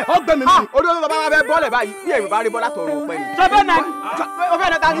lọ sọ bẹ́ẹ̀ ọgbẹ́mi mi ni. orí olóòtú bá wà bẹ́ẹ̀ bọ́ọ̀lẹ̀ báyìí bí èmi bá rí bọ́lá tọrọ òpẹ́ ni. sọ bẹ́ẹ̀ náà ni o fẹ́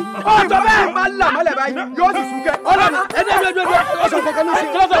dẹ́ta ni. sọ bẹ́ẹ̀ bá là mọ́lẹ̀ báyìí yóò sì súnkẹ́. ọlọ́run ẹ̀dẹ́ ọ̀sọ̀ kẹ̀kẹ́ ní sí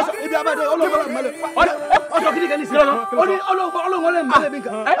ibi abẹ́dẹ olóògùn mọ́lẹ̀ ọ̀sọ̀ kìíní kẹ́ni sí olóògùn mọ́lẹ̀ mi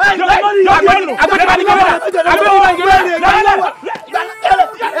kan.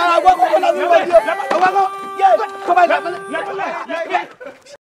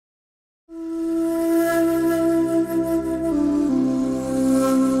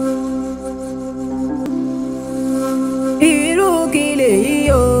 irú kí lèyí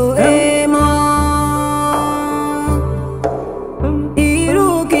o ẹ mọ̀ irú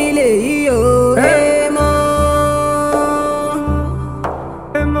kí lèyí o ẹ mọ̀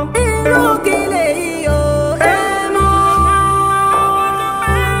irú kí lèyí o ẹ mọ̀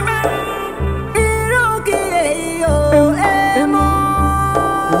irú kí lèyí o ẹ mọ̀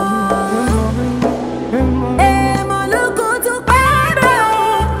ẹ mọ̀ lóko tó pẹ́ bẹ́ẹ̀ o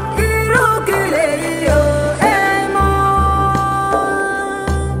irú kí lèyí o.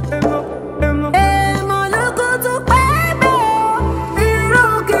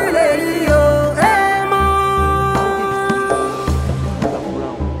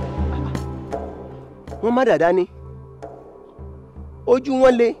 wọ́n má dàda ni ojú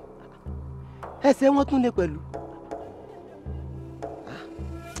wọn le ẹsẹ̀ wọn tún le pẹ̀lú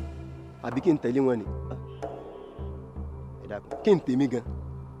àbí kí n tẹ̀lé wọn ni ẹ dàgbà kí n tèmi gan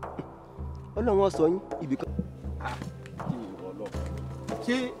ọlọ́run sọ yín ibì kan.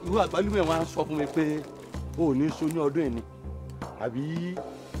 ṣé ìwé àgbálùmọ̀ wọn á sọ fún mi pé o ò ní so ní ọdún yìí ni àbí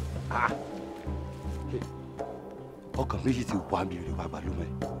ọkàn méjì ti wà mí ìwé àgbálùmọ̀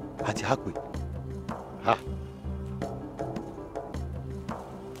àti àpè.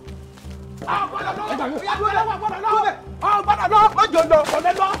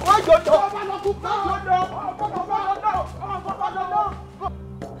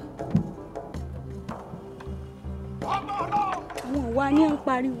 àwọn wa ni ń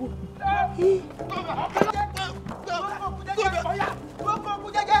pariwo.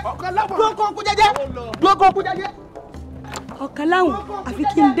 ọ̀kan láwọn àfi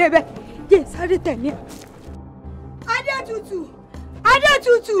kí n débẹ̀ jẹ́ sáré tẹ̀lé. Adétutù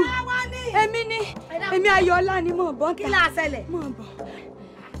Adétutù èmi ni èmi Ayọ̀ọ́lá ni mo bọ́ kí la ṣẹlẹ̀ mo bọ́.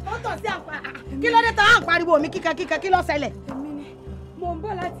 ó tọ̀ sí àpá kí ló dé tán à ń pariwo mi kíkan kí ló ṣẹlẹ̀. èmi ni mo ń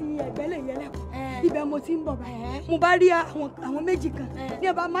bọ̀ láti ẹ̀gbẹ́lẹ̀ yẹlẹ́kùn ibẹ̀ mo ti ń bọ̀ báyìí mo bá rí àwọn méjì kan ní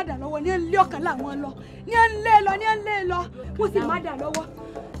ẹ bá má dà lọ́wọ́ ní ẹ ń lé ọ̀kan láwọn lọ ní ẹ ń lé lọ mo sì má dà lọ́wọ́.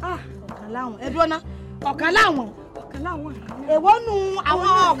 ọ̀kan láwọn ẹ dúró ná ọ̀kan láwọn èwo nu àwọn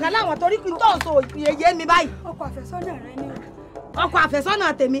ọ̀kan láwọn torí kí n tó so yeye mi báyìí. ọkọ àfẹ́sọ́nà rẹ ni ọkọ àfẹ́sọ́nà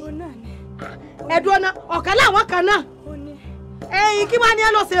tèmi ẹ dúró ná ọ̀kan láwọn kan náà ẹyin kí wàá ní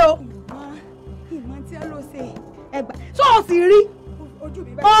ẹ lọ ṣe o. ìmọ̀ tí ẹ lọ ṣe. ẹgbà sọ ò sì rí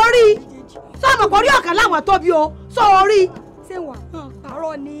orí sọ ọmọ kò rí ọ̀kan láwọn tóbi o sọ orí. ṣé wà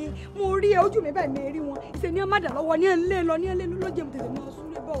pààrọ̀ ni mo rí ẹ ojú mi bẹ́ẹ̀ mi rí wọn ìṣe ní ẹ má dà lọ́wọ́ ní ẹ ń lé lọ lóye mo tètè mọ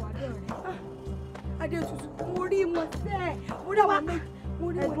súnlé bọ̀ wá dẹ̀ rẹ̀. Adétutù mo rí wọn sẹ́ẹ̀ mo rí àwọn méjì mo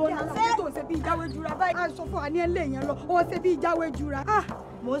rí wọn kí aláwọ̀ tó ń ṣe bí ìjáwé jura báyìí a sọ fún wa ní ẹ lé yẹn lọ ó ṣe bí ìjáwé jura.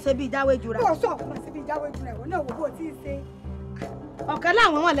 mo ń ṣe bí ìjáwé jura. bó sọ ọkùnrin ṣe bí ìjáwé jura ìwọ náà wò bó ti ṣe. ọ̀kan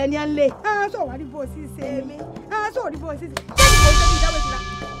láwọn wọn lẹni ẹ ń lé. sọ wà ní bó ti ṣe mi sọ rí bó ti ṣe kí ni mo ṣe bí ìjáwé jura.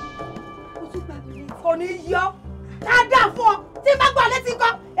 o tún gbà mí létí. kò ní yọ ká dà fún ọ tí bá gbọ́ létí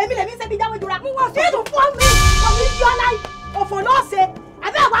kọ́ èmi lèmi ṣe bí ìjáwé jura. mo wá sí ìlú fún mi kò ní yọ láì òfò náà ṣe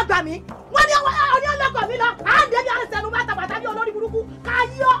àbí àwọn àgbà mi wọ́n ní ọlọ́kọ̀ mi lọ à ń débi à ń sẹnu bàtàbàtà bí olórí burúkú ká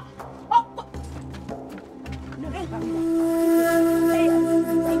yọ.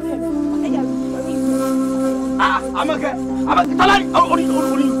 Amake tọ́lá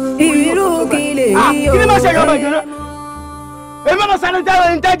orí. irú kìlẹ̀ yìí o. kí ni ma ṣe yọ̀ọ́ ìjọba èmi ma sáré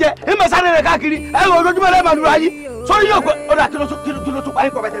ntẹ́jẹ èmi ma sáré rẹ̀ káàkiri ẹ wò ojoojúmọ́ lẹ́ẹ̀ ma dúró ayé sórí yóò pé ọ̀dà kí ló tún pa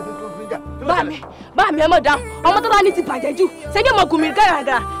yín kọ́ bẹ́ẹ̀ tẹ́ fi jà. bá mi ẹ mọ̀ dáhùn ọmọ tó bá ní ti bàjẹ́ jù ṣẹ́ni ọmọ gùnmí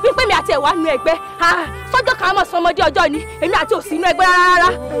gàràgàrà wípé mi àti ẹ̀wà nu ẹgbẹ́ sọ́jọ́ kan mọ̀ sọmọdé ọjọ́ ni èmi àti òsì inú ẹgbẹ́ rárá.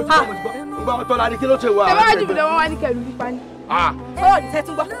 gbọ́ tọ́lá ni kí ló ṣe wà. ẹ bá jù mí lọ wọn wá ní kẹlù nípa ni. sọ̀rọ̀ ní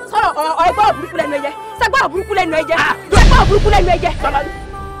sẹ́tún gbọ́ sọ̀rọ̀ ọ̀gbọ́n burúkú lẹ́nu ẹ̀jẹ̀ sẹ́gbọ́n burúkú lẹ́nu ẹ̀jẹ̀ sẹ́gbọ́n burúkú lẹ́nu ẹ̀jẹ̀.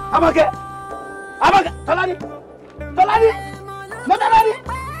 Amake tọ́lá ni mọ́tàlá ni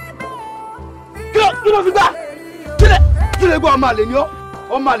kí ló fi gbà kí lè gbọ́ ọmọ àlè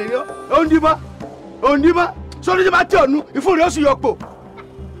ni ọ́ òǹdímọ́ sórí tí bá tẹ̀ ọ̀nù ìfúnni ó sì yọ pò.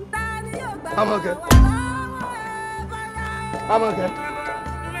 Amake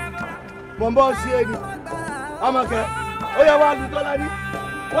mọ̀ ń bọ́ sí ẹni Amake ó yẹ wá lu Tọ́lání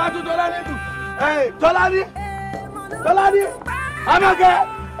wá tún Tọ́lání dù Tọ́lání Amake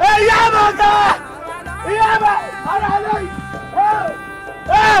ìyá Amake ara lẹ́yìn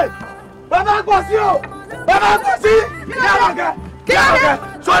bàbá kò sí ìyá Amake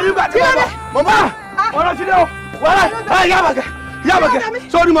sọ́ọ́ni nígbà tí mo bọ̀ ọ̀rọ̀ ti dé o wàhálà ìyá Amake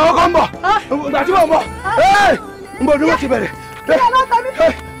sọ́ọ́ni mọ̀ ọkọ̀ ń bọ̀ ìgbà tí mo bọ̀ ń bọ̀ ní wọ́n ti bẹ̀rẹ̀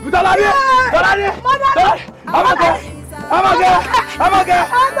Tọ́lání Amake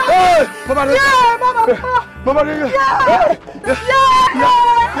mo bá lóye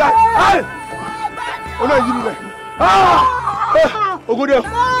ọ̀nà yìí nílẹ̀ ogode o.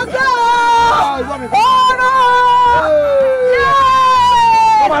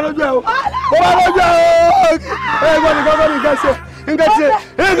 Mo bá lójú ẹ o ẹgbẹ́ nìkan kọ́ ní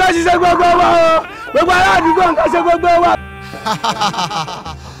nǹkan ṣiṣẹ́ gbogbo wa o gbogbo ará àdúgbò nǹkan ṣe gbogbo wa.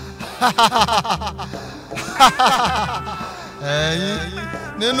 ẹ̀yin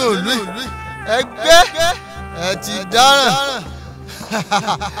nínú ìlú ẹgbẹ́ ẹ ti dáràn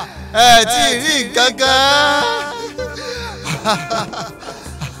ẹ ti rí nǹkan kan.